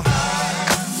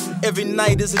 Every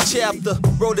night is a chapter.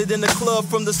 Wrote it in the club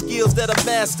from the skills that I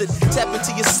mastered. Tap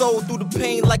into your soul through the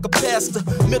pain like a pastor.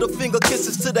 Middle finger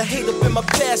kisses to the hate up in my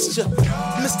pasture.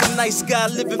 Mr. Nice Guy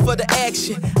living for the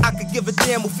action. I could give a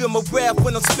damn who feel my wrath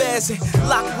when I'm spazzing.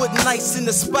 Lockwood nights in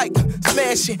the spike,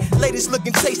 smashing. Ladies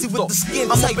looking tasty with the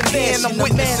skin I'm tight. up in there and I'm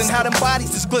witnessing how them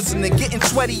bodies is glistening. Getting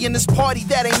sweaty in this party,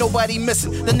 that ain't nobody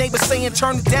missing. The neighbors saying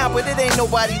turn it down, but it ain't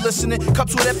nobody listening.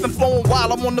 Cups with F and flowing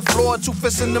while I'm on the floor, two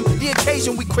fisting them. The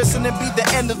occasion we christen and be the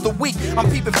end of the week. I'm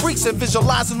peeping freaks and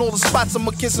visualizing all the spots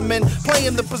I'ma kiss them in.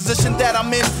 Playing the position that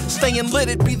I'm in. Staying lit,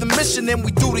 it be the mission, and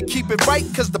we do to keep it right,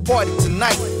 cause the party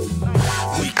tonight.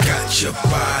 We got your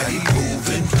body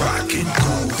moving, rocking,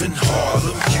 grooving,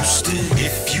 Harlem, Houston.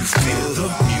 If you feel the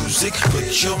music,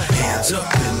 put your hands up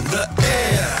in the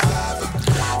air.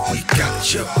 We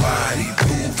got your body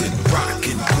moving,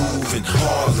 rocking, grooving,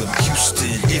 Harlem,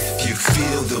 Houston. If you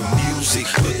feel the music,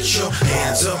 put your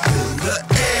hands up in the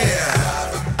air.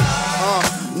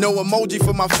 No emoji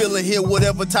for my feeling here.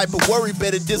 Whatever type of worry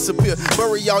better disappear.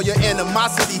 Bury all your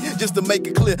animosity just to make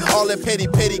it clear. All that petty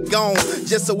gone,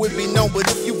 just so it be known. But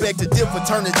if you beg to differ,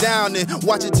 turn it down and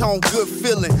watch it tone. Good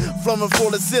feeling from the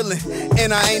floor to ceiling.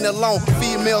 And I ain't alone.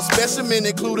 Female specimen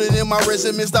included in my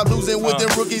regimen. Stop losing with them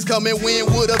rookies. Come and win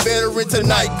with a veteran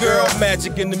tonight, girl.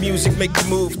 Magic in the music, make you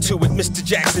move to it. Mr.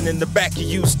 Jackson in the back, you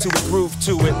used to it, groove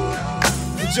to it.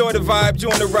 Enjoy the vibe,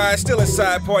 join the ride, still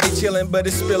inside, party chilling, but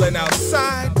it's spilling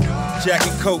outside. Jack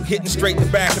and Coke hitting straight in the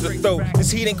back of the throat.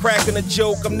 This heat ain't cracking a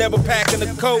joke, I'm never packing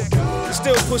a coat. It's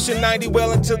still pushing 90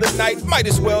 well into the night. Might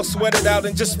as well sweat it out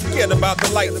and just forget about the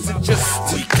lights and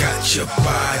just. We got your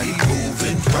body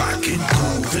moving, rocking,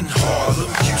 grooving,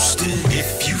 Harlem, Houston.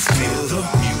 If you feel the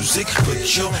music,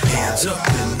 put your hands up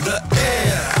in the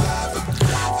air.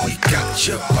 We got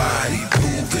your body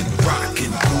moving,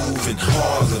 rocking, grooving,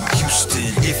 Harlem,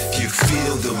 Houston. If you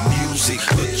feel the music,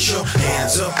 put your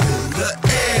hands up in the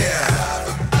air.